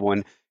used to have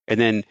one, and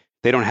then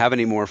they don't have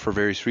anymore for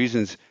various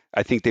reasons.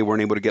 I think they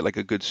weren't able to get like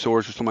a good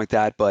source or something like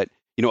that. But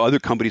other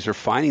companies are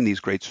finding these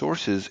great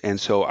sources, and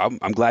so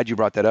I'm glad you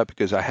brought that up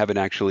because I haven't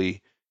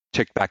actually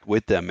check back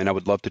with them, and I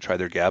would love to try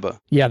their GABA.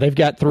 Yeah, they've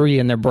got 3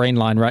 in their brain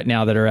line right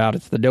now that are out.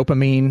 It's the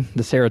dopamine,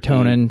 the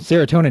serotonin,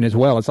 serotonin as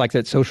well. It's like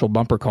that social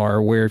bumper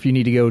car where if you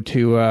need to go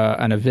to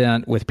an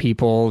event with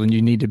people and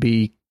you need to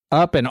be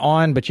up and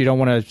on, but you don't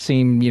want to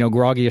seem,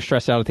 groggy or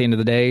stressed out at the end of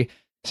the day,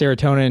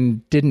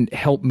 serotonin didn't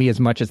help me as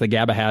much as the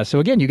GABA has. So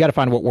again, you got to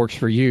find what works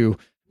for you.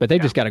 But they've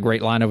just got a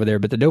great line over there.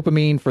 But the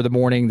dopamine for the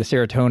morning, the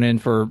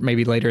serotonin for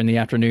maybe later in the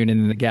afternoon,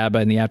 and then the GABA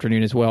in the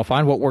afternoon as well.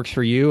 Find what works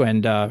for you.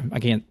 And I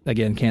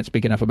can't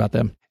speak enough about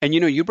them. And,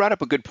 you brought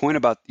up a good point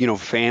about,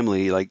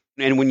 family,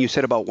 and when you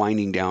said about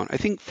winding down, I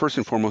think first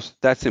and foremost,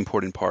 that's the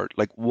important part,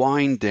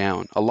 wind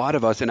down. A lot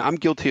of us, and I'm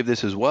guilty of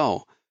this as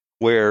well,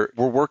 where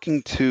we're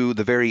working to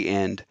the very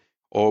end,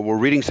 or we're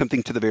reading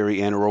something to the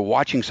very end, or we're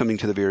watching something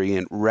to the very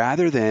end,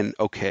 rather than,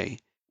 okay,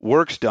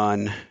 work's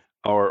done,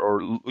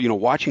 or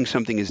watching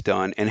something is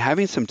done, and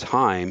having some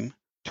time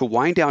to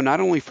wind down, not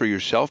only for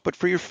yourself but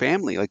for your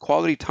family,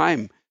 quality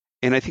time.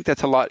 And I think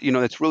that's a lot,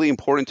 that's really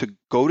important, to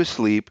go to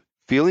sleep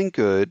feeling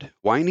good,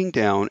 winding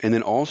down, and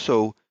then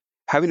also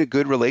having a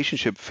good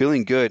relationship,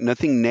 feeling good,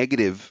 nothing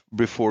negative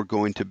before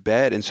going to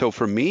bed. And so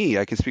for me,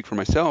 I can speak for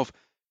myself,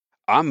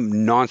 I'm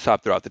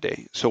nonstop throughout the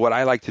day. So what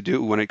I like to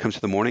do when it comes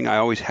to the morning, I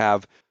always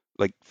have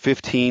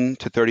 15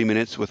 to 30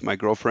 minutes with my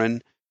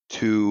girlfriend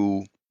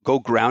to go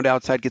ground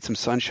outside, get some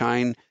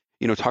sunshine,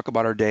 talk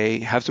about our day,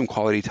 have some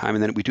quality time.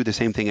 And then we do the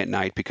same thing at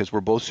night because we're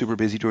both super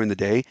busy during the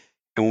day.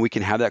 And when we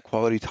can have that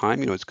quality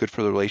time, it's good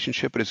for the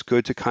relationship, but it's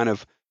good to kind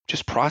of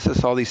just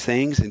process all these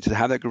things and to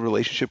have that good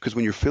relationship, because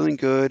when you're feeling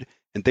good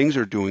and things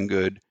are doing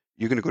good,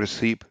 you're going to go to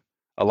sleep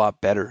a lot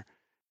better.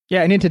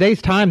 Yeah. And in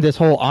today's time, this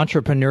whole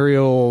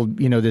entrepreneurial,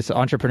 this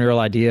entrepreneurial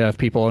idea of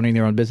people owning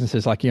their own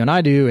businesses like you and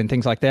I do and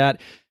things like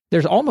that,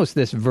 there's almost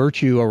this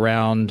virtue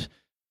around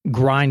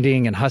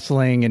grinding and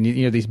hustling and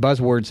these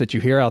buzzwords that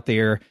you hear out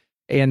there,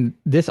 and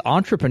this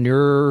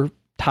entrepreneur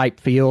type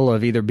feel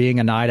of either being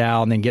a night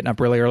owl and then getting up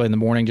really early in the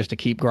morning just to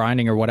keep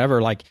grinding or whatever.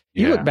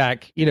 You look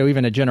back,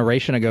 even a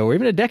generation ago or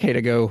even a decade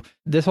ago,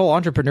 this whole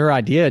entrepreneur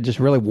idea just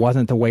really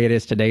wasn't the way it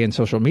is today in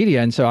social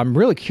media. And so I'm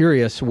really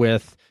curious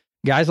with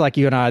guys like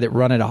you and I that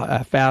run at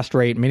a fast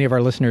rate, many of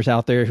our listeners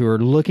out there who are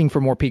looking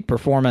for more peak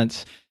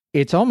performance.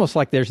 It's almost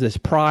like there's this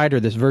pride or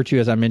this virtue,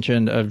 as I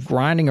mentioned, of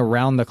grinding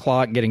around the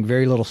clock, getting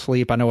very little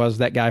sleep. I know I was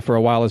that guy for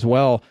a while as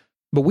well,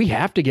 but we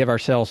have to give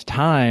ourselves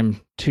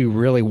time to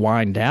really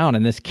wind down.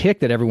 And this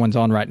kick that everyone's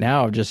on right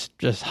now of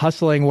just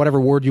hustling,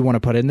 whatever word you want to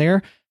put in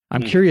there,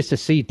 I'm curious to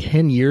see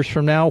 10 years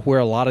from now where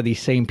a lot of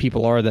these same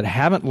people are that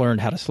haven't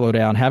learned how to slow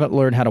down, haven't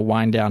learned how to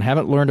wind down,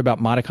 haven't learned about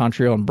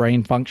mitochondrial and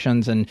brain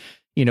functions and,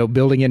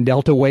 building in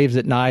delta waves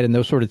at night and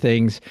those sort of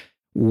things.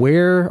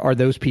 Where are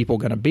those people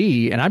going to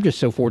be? And I'm just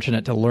so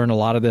fortunate to learn a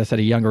lot of this at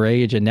a younger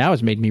age, and now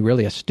has made me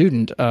really a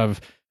student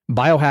of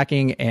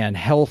biohacking and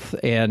health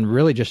and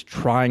really just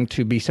trying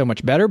to be so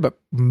much better. But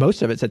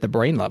most of it's at the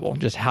brain level,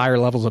 just higher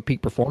levels of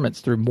peak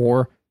performance through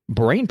more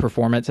brain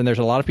performance. And there's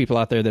a lot of people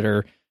out there that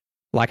are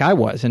like I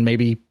was, and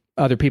maybe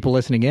other people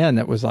listening in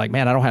that was like,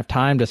 man, I don't have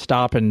time to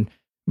stop and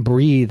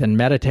breathe and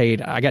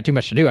meditate. I got too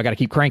much to do. I got to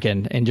keep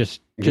cranking and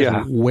just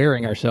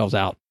wearing ourselves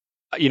out.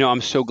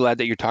 I'm so glad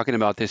that you're talking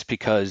about this,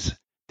 because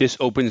this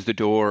opens the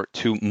door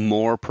to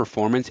more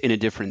performance in a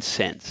different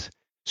sense.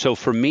 So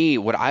for me,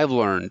 what I've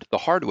learned the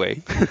hard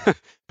way,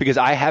 because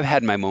I have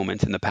had my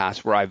moments in the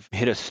past where I've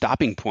hit a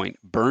stopping point,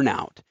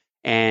 burnout.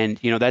 And,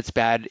 that's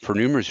bad for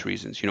numerous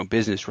reasons,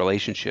 business,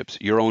 relationships,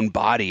 your own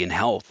body and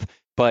health.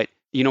 But,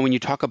 when you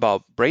talk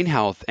about brain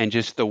health and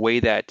just the way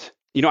that,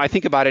 I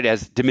think about it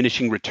as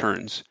diminishing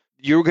returns.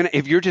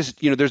 If you're just,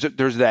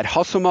 there's that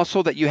hustle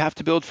muscle that you have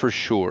to build for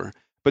sure.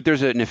 But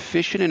there's an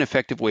efficient and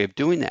effective way of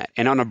doing that.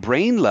 And on a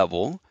brain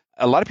level,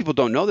 a lot of people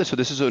don't know this, so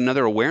this is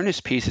another awareness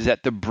piece, is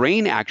that the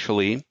brain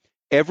actually,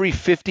 every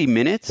 50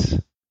 minutes,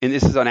 and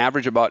this is on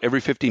average about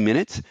every 50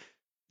 minutes,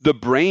 the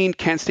brain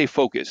can't stay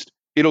focused.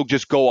 It'll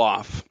just go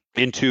off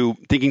into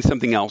thinking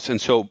something else.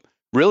 And so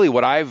really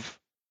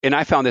and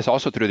I found this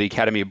also through the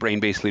Academy of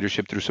Brain-Based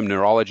Leadership, through some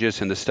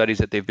neurologists and the studies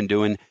that they've been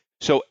doing.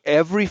 So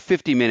every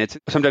 50 minutes,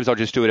 sometimes I'll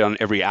just do it on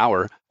every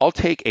hour, I'll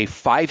take a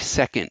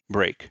 5-second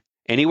break.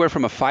 Anywhere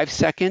from a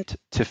 5-second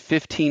to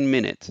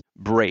 15-minute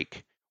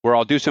break where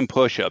I'll do some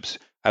push-ups.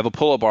 I have a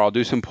pull-up bar, I'll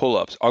do some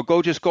pull-ups. I'll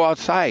go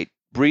outside,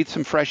 breathe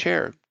some fresh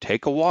air,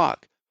 take a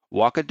walk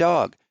a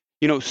dog,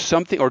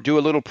 something, or do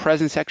a little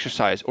presence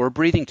exercise or a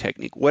breathing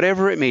technique,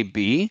 whatever it may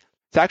be.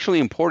 It's actually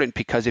important,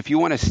 because if you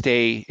want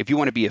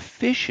to be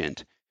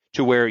efficient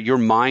to where your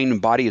mind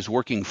and body is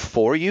working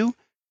for you,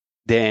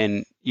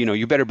 then,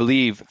 you better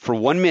believe for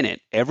 1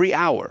 minute every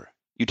hour,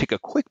 you take a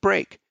quick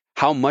break,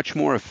 how much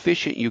more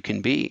efficient you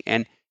can be.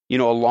 And,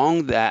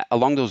 along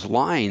those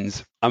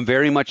lines, I'm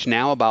very much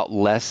now about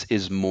less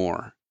is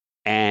more.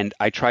 And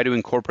I try to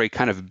incorporate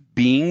kind of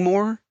being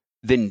more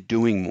than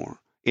doing more,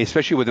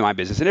 especially within my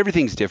business. And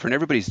everything's different.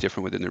 Everybody's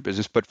different within their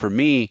business. But for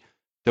me,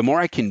 the more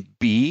I can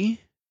be,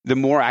 the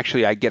more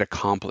actually I get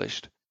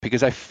accomplished,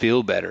 because I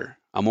feel better.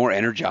 I'm more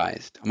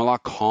energized. I'm a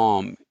lot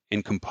calm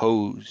and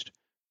composed,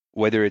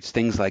 whether it's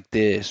things like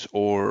this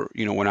or,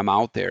 when I'm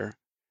out there.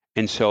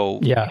 And so,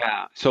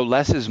 so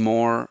less is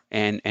more,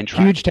 and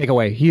try. Huge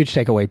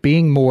takeaway.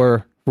 Being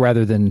more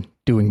rather than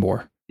doing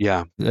more.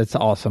 Yeah. That's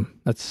awesome.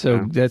 That's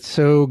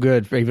so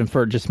good even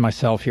for just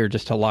myself here,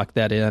 just to lock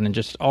that in and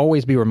just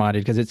always be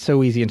reminded, because it's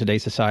so easy in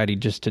today's society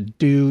just to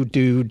do.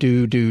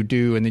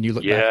 And then you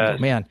look back and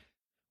go, man,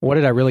 what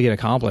did I really get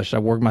accomplished? I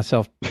worked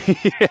myself to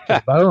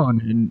the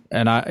bone.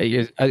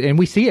 And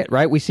we see it,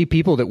 right? We see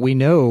people that we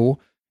know,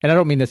 and I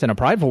don't mean this in a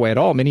prideful way at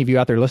all. Many of you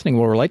out there listening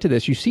will relate to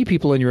this. You see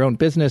people in your own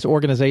business,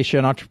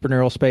 organization,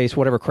 entrepreneurial space,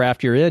 whatever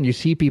craft you're in, you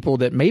see people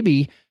that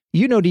maybe,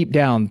 deep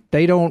down,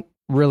 they don't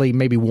really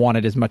maybe want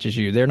it as much as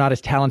you. They're not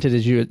as talented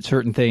as you at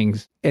certain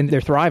things, and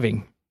they're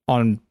thriving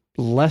on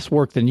less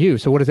work than you.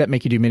 So what does that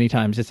make you do many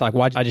times? It's like,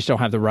 well, I just don't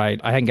have the right,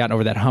 I hadn't gotten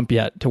over that hump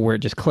yet to where it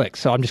just clicks.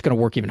 So I'm just going to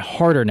work even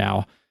harder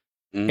now.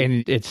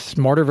 And it's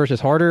smarter versus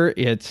harder.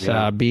 It's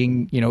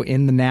being,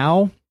 in the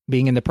now,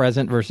 being in the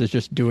present versus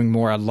just doing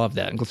more. I love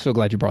that. I'm so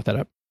glad you brought that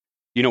up.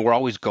 We're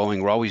always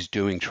going, we're always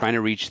doing, trying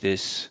to reach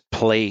this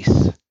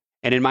place.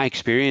 And in my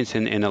experience,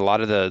 in a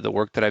lot of the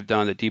work that I've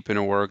done, the deep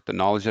inner work, the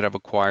knowledge that I've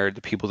acquired,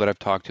 the people that I've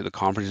talked to, the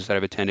conferences that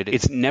I've attended,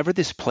 it's never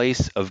this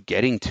place of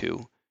getting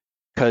to.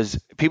 Because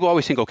people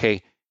always think,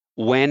 okay,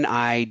 when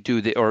I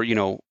do the, or,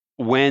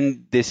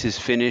 when this is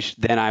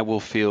finished, then I will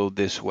feel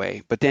this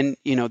way. But then,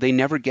 they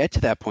never get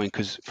to that point,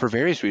 because for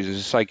various reasons.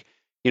 It's like,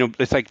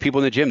 it's like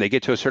people in the gym, they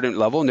get to a certain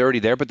level and they're already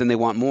there, but then they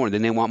want more, and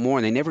then they want more,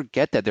 and they never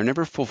get that. They're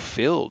never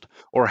fulfilled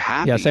or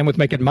happy. Yeah, same with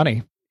making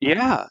money.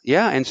 Yeah.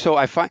 And so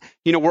I find,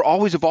 we're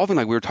always evolving,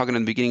 like we were talking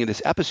in the beginning of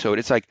this episode.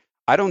 It's like,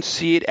 I don't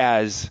see it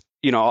as,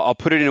 I'll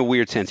put it in a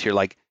weird sense here.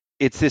 Like,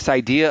 it's this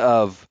idea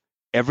of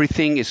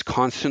everything is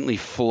constantly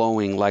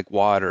flowing like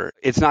water.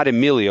 It's not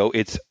Emilio,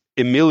 it's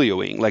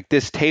Emilioing. Like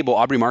this table,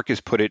 Aubrey Marcus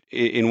put it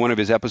in one of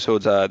his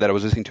episodes that I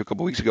was listening to a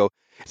couple weeks ago.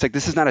 It's like,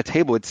 this is not a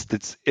table. It's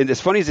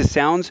as funny as it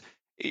sounds,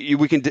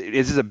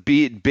 this is a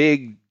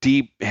big,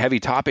 deep, heavy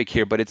topic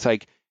here, but it's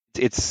like,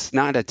 it's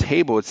not a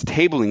table, it's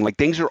tabling. Like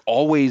things are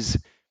always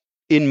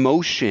in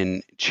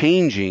motion,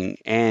 changing.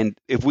 And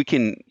if we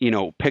can,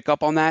 pick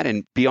up on that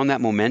and be on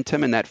that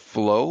momentum and that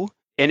flow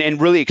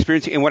and really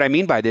experiencing, and what I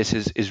mean by this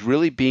is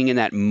really being in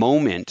that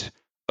moment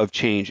of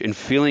change and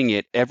feeling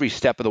it every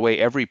step of the way,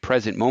 every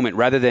present moment,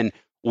 rather than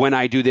when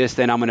I do this,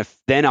 then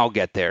I'll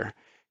get there.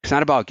 It's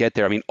not about get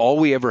there. I mean, all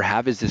we ever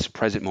have is this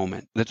present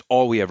moment. That's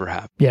all we ever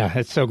have. Yeah,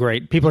 it's so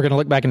great. People are going to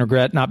look back and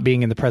regret not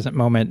being in the present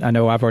moment. I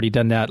know I've already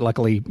done that.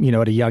 Luckily,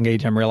 at a young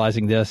age, I'm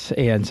realizing this,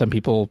 and some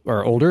people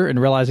are older and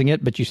realizing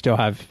it, but you still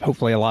have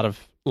hopefully a lot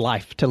of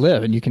life to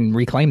live, and you can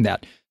reclaim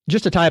that.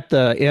 Just to tie up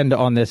the end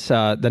on this,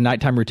 the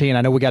nighttime routine,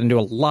 I know we got into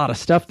a lot of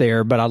stuff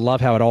there, but I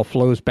love how it all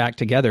flows back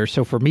together.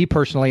 So for me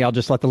personally, I'll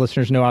just let the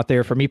listeners know out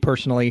there, for me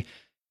personally,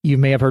 you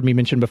may have heard me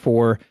mention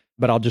before,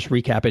 but I'll just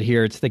recap it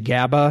here. It's the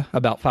GABA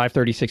about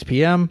 5:36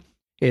 p.m.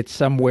 It's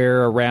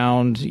somewhere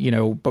around,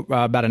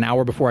 about an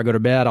hour before I go to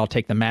bed. I'll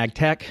take the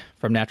MagTech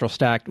from Natural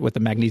Stack with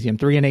the magnesium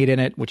 3-8 in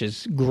it, which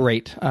is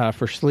great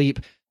for sleep.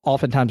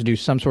 Oftentimes do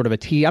some sort of a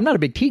tea. I'm not a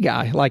big tea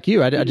guy like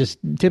you. I just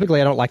typically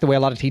I don't like the way a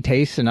lot of tea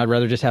tastes, and I'd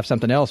rather just have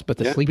something else. But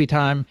the sleepy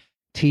time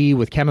tea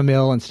with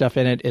chamomile and stuff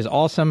in it is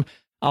awesome.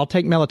 I'll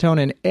take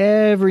melatonin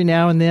every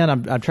now and then.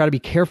 I'm trying to be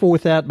careful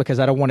with that because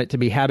I don't want it to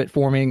be habit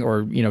forming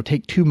or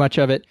take too much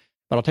of it.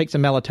 But I'll take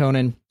some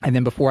melatonin, and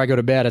then before I go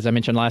to bed, as I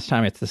mentioned last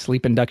time, it's the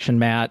sleep induction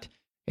mat.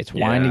 It's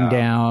winding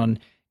down,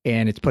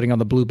 and it's putting on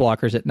the blue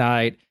blockers at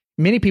night.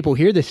 Many people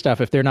hear this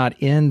stuff if they're not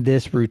in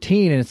this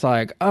routine, and it's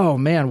like, oh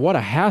man, what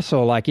a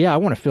hassle. Like, yeah, I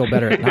want to feel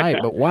better at night,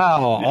 but wow,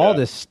 all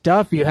this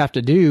stuff you have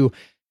to do.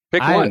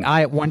 Pick one.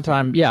 I at one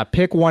time,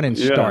 pick one and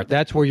start.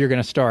 That's where you're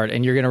going to start,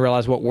 and you're going to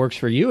realize what works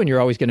for you, and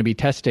you're always going to be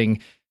testing.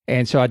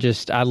 And so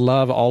I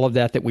love all of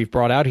that we've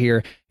brought out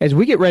here as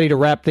we get ready to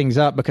wrap things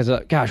up, because,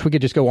 we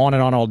could just go on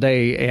and on all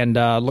day, and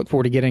look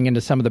forward to getting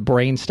into some of the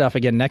brain stuff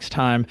again next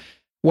time.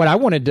 What I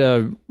wanted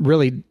to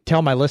really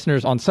tell my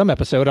listeners on some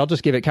episode, I'll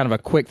just give it kind of a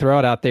quick throw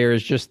out there,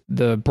 is just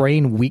the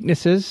brain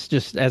weaknesses.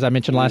 Just as I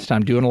mentioned last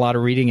time, doing a lot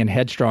of reading in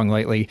Headstrong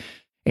lately.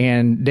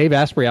 And Dave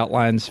Asprey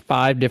outlines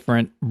 5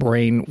 different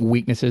brain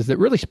weaknesses that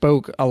really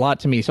spoke a lot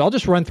to me. So I'll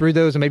just run through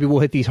those, and maybe we'll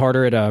hit these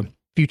harder at a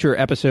future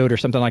episode or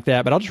something like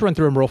that. But I'll just run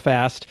through them real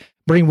fast.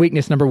 Brain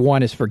weakness number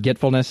 1 is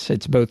forgetfulness.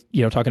 It's both,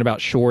 talking about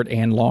short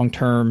and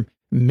long-term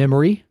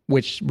memory,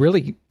 which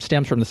really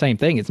stems from the same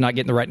thing. It's not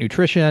getting the right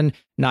nutrition,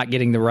 not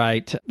getting the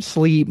right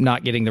sleep,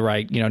 not getting the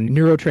right,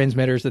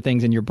 neurotransmitters, the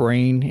things in your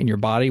brain, in your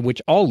body,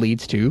 which all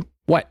leads to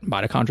what?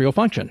 Mitochondrial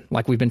function,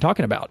 like we've been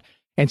talking about.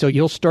 And so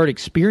you'll start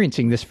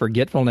experiencing this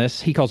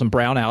forgetfulness. He calls them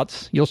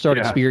brownouts. You'll start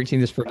experiencing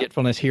this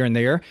forgetfulness here and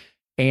there.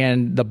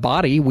 And the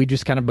body, we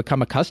just kind of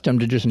become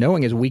accustomed to just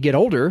knowing as we get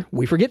older,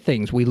 we forget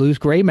things. We lose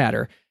gray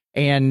matter.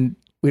 And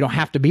we don't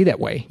have to be that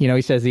way.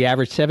 He says the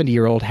average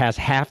 70-year-old has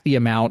half the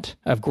amount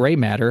of gray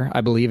matter,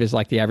 I believe, is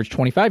like the average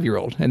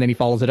 25-year-old. And then he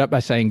follows it up by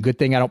saying, good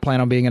thing I don't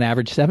plan on being an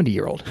average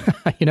 70-year-old,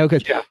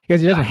 because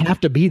it doesn't have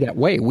to be that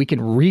way. We can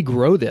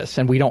regrow this,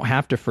 and we don't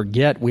have to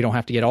forget. We don't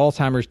have to get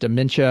Alzheimer's,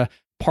 dementia,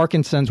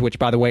 Parkinson's, which,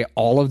 by the way,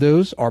 all of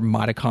those are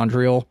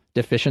mitochondrial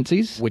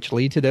deficiencies, which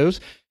lead to those.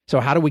 So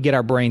how do we get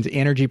our brain's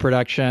energy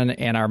production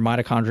and our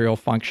mitochondrial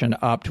function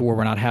up to where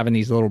we're not having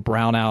these little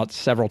brownouts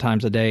several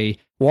times a day?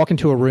 Walk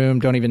into a room,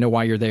 don't even know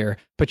why you're there.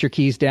 Put your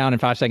keys down,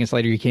 and 5 seconds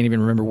later, you can't even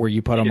remember where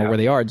you put them or where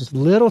they are. Just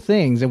little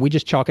things, and we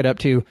just chalk it up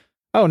to,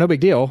 oh, no big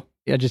deal.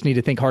 I just need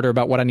to think harder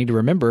about what I need to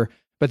remember.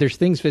 But there's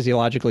things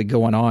physiologically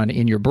going on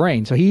in your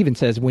brain. So he even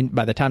says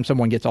by the time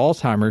someone gets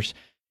Alzheimer's,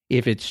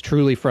 if it's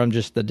truly from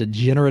just the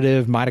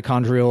degenerative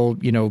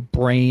mitochondrial,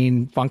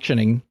 brain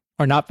functioning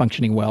or not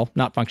functioning well,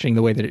 not functioning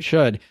the way that it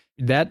should,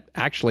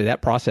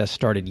 that process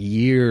started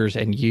years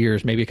and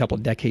years, maybe a couple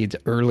of decades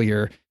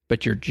earlier,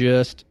 but you're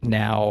just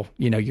now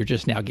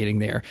getting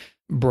there.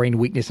 Brain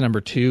weakness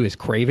number 2 is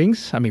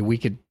cravings. I mean, we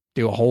could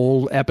do a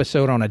whole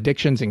episode on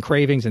addictions and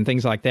cravings and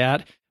things like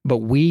that, but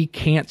we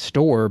can't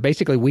store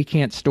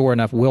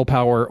enough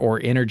willpower or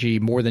energy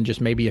more than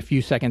just maybe a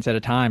few seconds at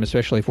a time,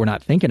 especially if we're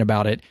not thinking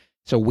about it.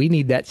 So we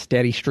need that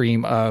steady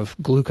stream of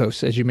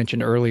glucose, as you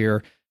mentioned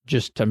earlier,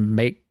 just to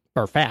make,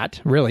 or fat,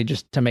 really,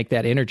 just to make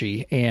that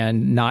energy,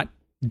 and not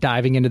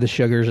diving into the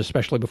sugars,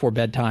 especially before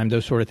bedtime,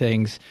 those sort of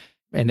things,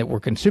 and that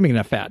we're consuming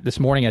enough fat. This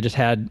morning,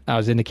 I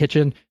was in the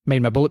kitchen,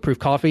 made my bulletproof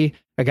coffee.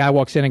 A guy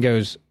walks in and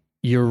goes,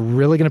 "You're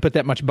really going to put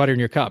that much butter in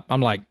your cup?" I'm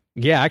like,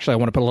 "Yeah, actually, I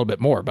want to put a little bit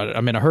more, but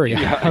I'm in a hurry.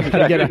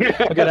 I'll get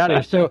out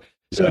of here."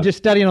 So just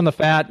studying on the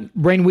fat.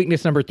 Brain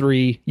weakness number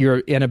 3, your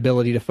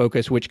inability to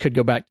focus, which could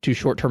go back to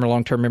short-term or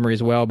long-term memory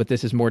as well, but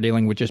this is more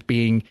dealing with just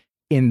being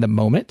in the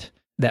moment,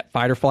 that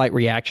fight or flight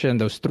reaction,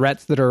 those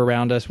threats that are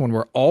around us when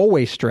we're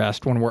always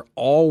stressed, when we're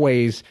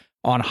always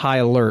on high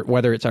alert,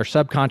 whether it's our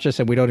subconscious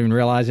and we don't even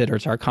realize it, or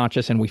it's our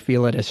conscious and we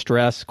feel it as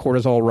stress,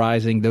 cortisol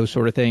rising, those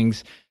sort of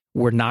things.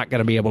 We're not going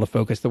to be able to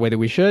focus the way that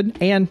we should.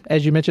 And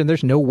as you mentioned,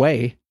 there's no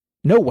way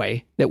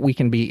that we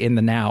can be in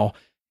the now.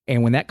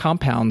 And when that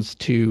compounds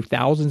to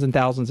thousands and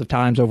thousands of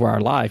times over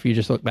our life, you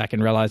just look back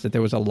and realize that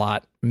there was a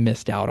lot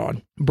missed out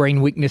on.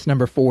 Brain weakness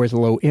number 4 is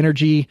low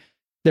energy.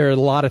 There are a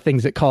lot of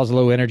things that cause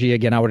low energy.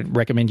 Again, I would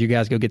recommend you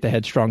guys go get the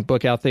Headstrong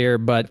book out there.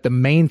 But the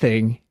main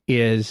thing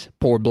is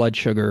poor blood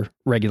sugar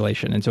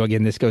regulation. And so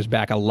again, this goes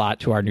back a lot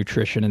to our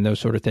nutrition and those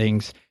sort of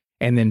things.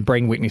 And then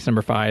brain weakness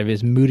number 5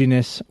 is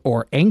moodiness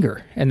or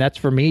anger. And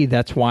that's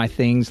why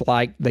things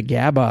like the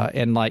GABA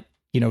and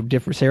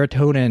different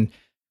serotonin,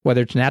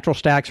 whether it's Natural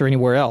Stacks or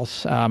anywhere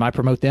else, I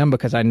promote them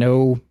because I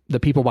know the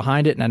people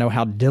behind it and I know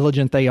how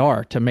diligent they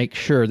are to make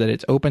sure that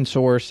it's open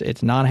source,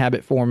 it's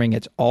non-habit forming,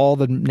 it's all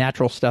the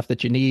natural stuff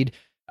that you need.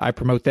 I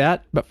promote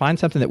that, but find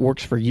something that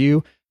works for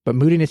you. But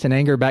moodiness and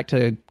anger, back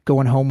to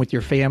going home with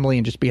your family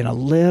and just being a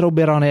little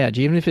bit on edge,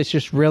 even if it's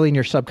just really in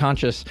your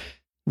subconscious,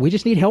 we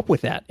just need help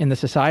with that. In the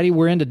society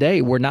we're in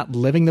today, we're not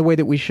living the way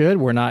that we should.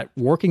 We're not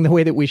working the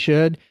way that we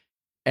should.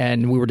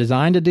 And we were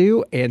designed to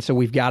do. And so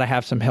we've got to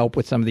have some help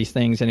with some of these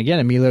things. And again,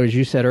 Emilio, as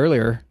you said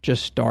earlier,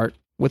 just start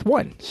with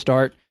one.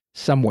 Start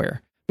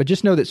somewhere. But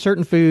just know that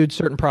certain foods,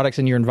 certain products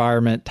in your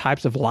environment,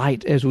 types of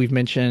light, as we've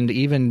mentioned,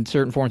 even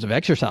certain forms of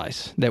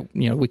exercise that,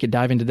 we could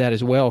dive into that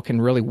as well, can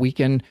really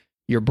weaken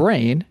your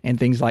brain. And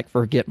things like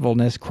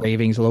forgetfulness,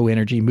 cravings, low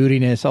energy,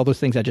 moodiness, all those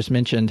things I just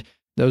mentioned,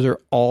 those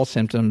are all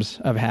symptoms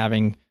of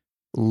having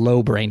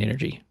low brain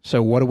energy.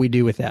 So what do we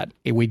do with that?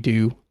 We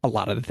do a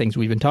lot of the things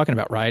we've been talking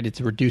about, right? It's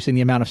reducing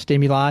the amount of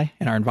stimuli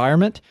in our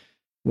environment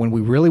when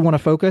we really want to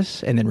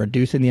focus, and then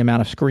reducing the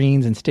amount of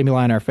screens and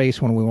stimuli in our face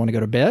when we want to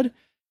go to bed.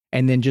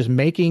 And then just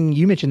making,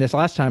 you mentioned this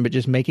last time, but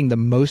just making the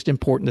most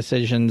important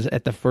decisions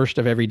at the first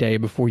of every day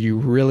before you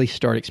really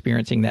start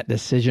experiencing that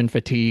decision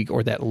fatigue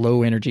or that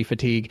low energy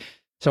fatigue.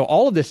 So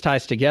all of this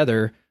ties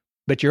together,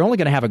 but you're only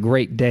going to have a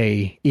great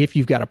day if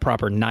you've got a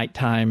proper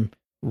nighttime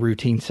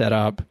routine set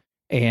up.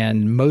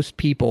 And most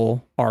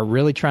people are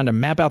really trying to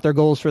map out their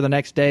goals for the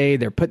next day.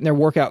 They're putting their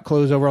workout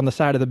clothes over on the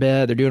side of the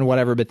bed. They're doing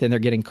whatever, but then they're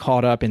getting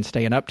caught up in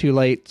staying up too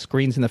late,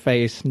 screens in the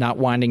face, not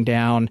winding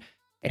down.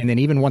 And then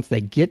even once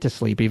they get to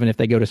sleep, even if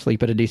they go to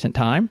sleep at a decent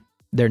time,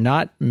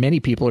 many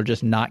people are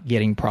just not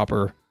getting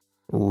proper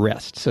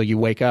rest. So you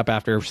wake up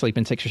after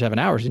sleeping 6 or 7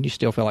 hours and you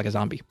still feel like a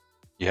zombie.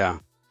 Yeah.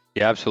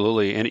 Yeah,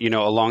 absolutely. And,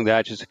 along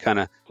that, just to kind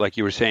of, like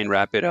you were saying,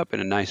 wrap it up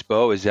in a nice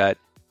bow, is that,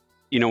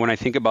 when I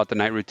think about the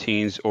night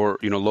routines or,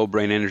 low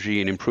brain energy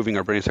and improving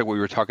our brain, it's like what we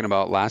were talking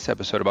about last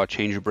episode about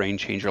change your brain,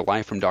 change your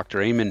life from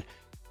Dr. Amen.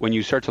 When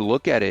you start to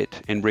look at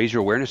it and raise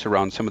your awareness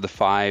around some of the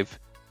 5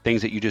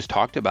 things that you just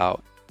talked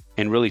about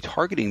and really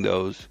targeting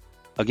those,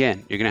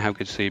 again, you're going to have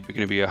good sleep. You're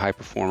going to be a high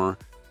performer.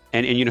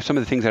 And some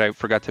of the things that I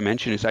forgot to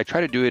mention is I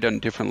try to do it on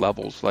different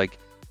levels, like,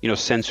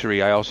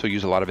 sensory. I also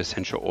use a lot of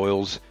essential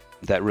oils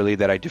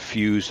that I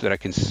diffuse so that I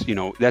can,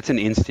 that's an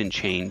instant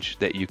change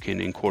that you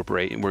can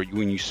incorporate. And where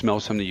when you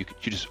smell something, you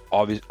just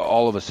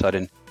all of a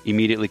sudden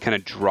immediately kind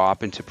of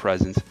drop into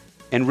presence.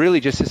 And really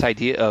just this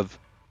idea of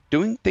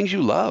doing things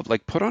you love,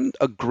 like put on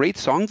a great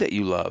song that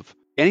you love,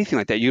 anything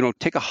like that.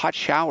 Take a hot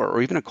shower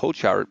or even a cold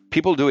shower.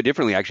 People do it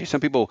differently, actually.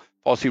 Some people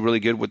fall asleep really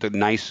good with a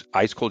nice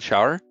ice cold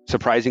shower,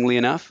 surprisingly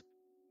enough,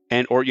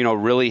 or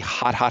really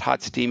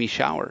hot steamy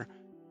shower.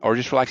 Or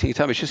just relaxing your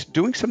time. It's just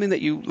doing something that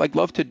you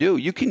love to do.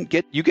 You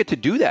get to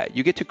do that.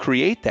 You get to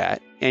create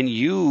that, and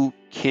you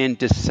can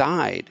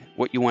decide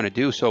what you want to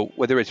do. So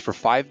whether it's for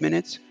 5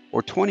 minutes,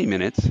 or 20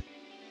 minutes,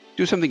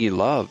 do something you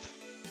love.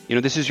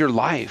 This is your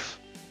life.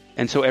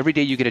 And so every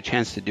day you get a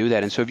chance to do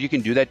that. And so if you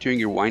can do that during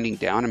your winding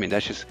down,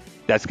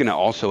 that's going to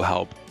also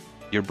help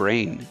your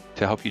brain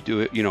to help you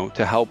do it,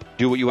 to help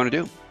do what you want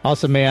to do.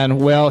 Awesome, man.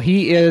 Well,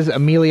 he is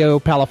Emilio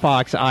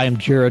Palafox. I am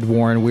Jared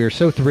Warren. We are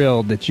so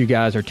thrilled that you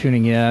guys are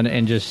tuning in,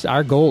 and just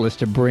our goal is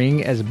to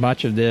bring as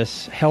much of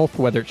this health,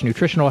 whether it's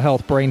nutritional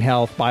health, brain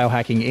health,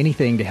 biohacking,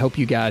 anything to help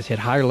you guys hit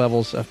higher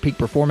levels of peak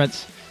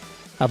performance.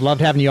 I've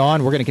loved having you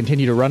on. We're going to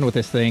continue to run with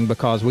this thing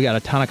because we got a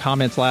ton of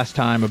comments last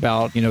time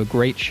about,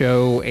 great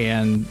show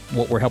and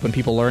what we're helping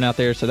people learn out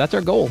there. So that's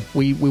our goal.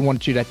 We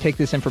want you to take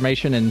this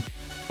information and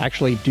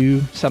actually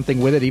do something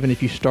with it, even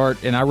if you start,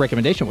 and our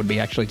recommendation would be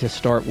actually to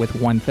start with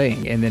one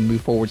thing and then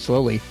move forward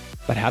slowly.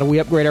 But how do we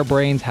upgrade our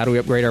brains? How do we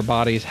upgrade our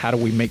bodies? How do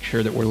we make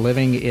sure that we're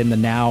living in the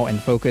now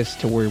and focused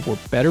to where we're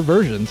better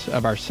versions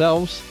of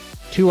ourselves,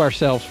 to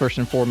ourselves first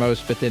and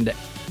foremost, but then to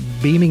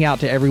beaming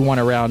out to everyone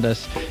around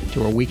us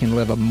to where we can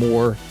live a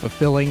more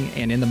fulfilling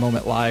and in the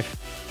moment life.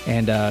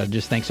 And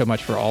just thanks so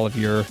much for all of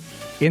your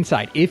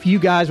insight. If you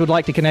guys would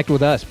like to connect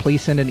with us,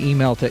 please send an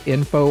email to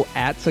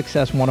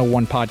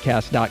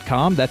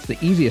info@success101podcast.com. That's the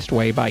easiest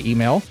way, by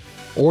email.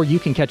 Or you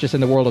can catch us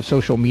in the world of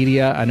social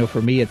media. I know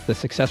for me, it's the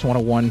Success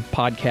 101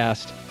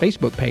 Podcast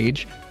Facebook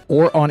page,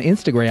 or on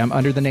Instagram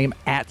under the name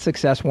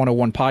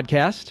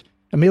 @Success101Podcast.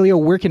 Emilio,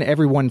 where can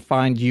everyone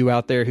find you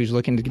out there who's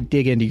looking to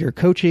dig into your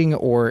coaching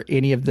or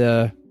any of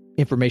the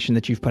information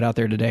that you've put out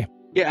there today?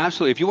 Yeah,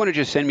 absolutely. If you want to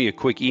just send me a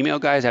quick email,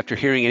 guys, after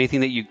hearing anything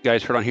that you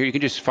guys heard on here, you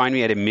can just find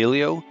me at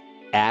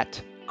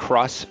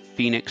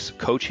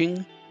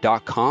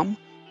Emilio@crossphoenixcoaching.com,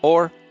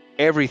 or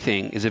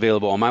everything is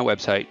available on my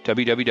website,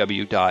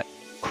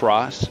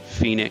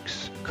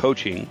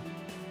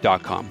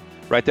 www.crossphoenixcoaching.com.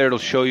 Right there, it'll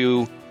show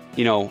you,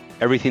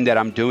 everything that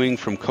I'm doing,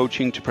 from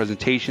coaching to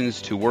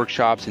presentations to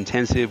workshops,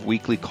 intensive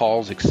weekly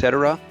calls,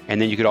 etc.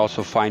 And then you could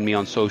also find me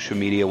on social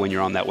media when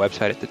you're on that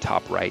website at the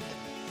top right.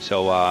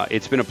 So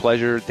it's been a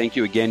pleasure. Thank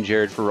you again,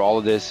 Jared, for all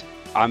of this.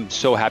 I'm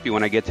so happy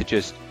when I get to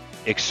just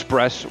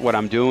express what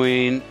I'm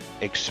doing,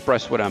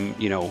 express what I'm,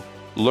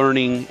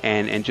 learning,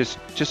 and just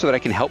so that I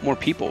can help more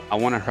people. I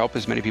want to help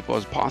as many people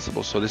as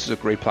possible. So this is a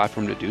great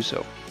platform to do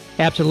so.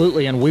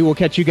 Absolutely. And we will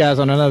catch you guys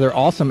on another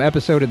awesome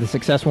episode of the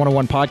Success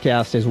 101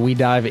 podcast as we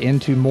dive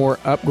into more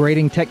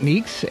upgrading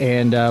techniques,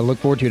 and look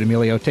forward to it,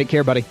 Emilio. Take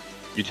care, buddy.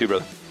 You too,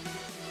 brother.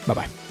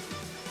 Bye-bye.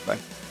 Bye.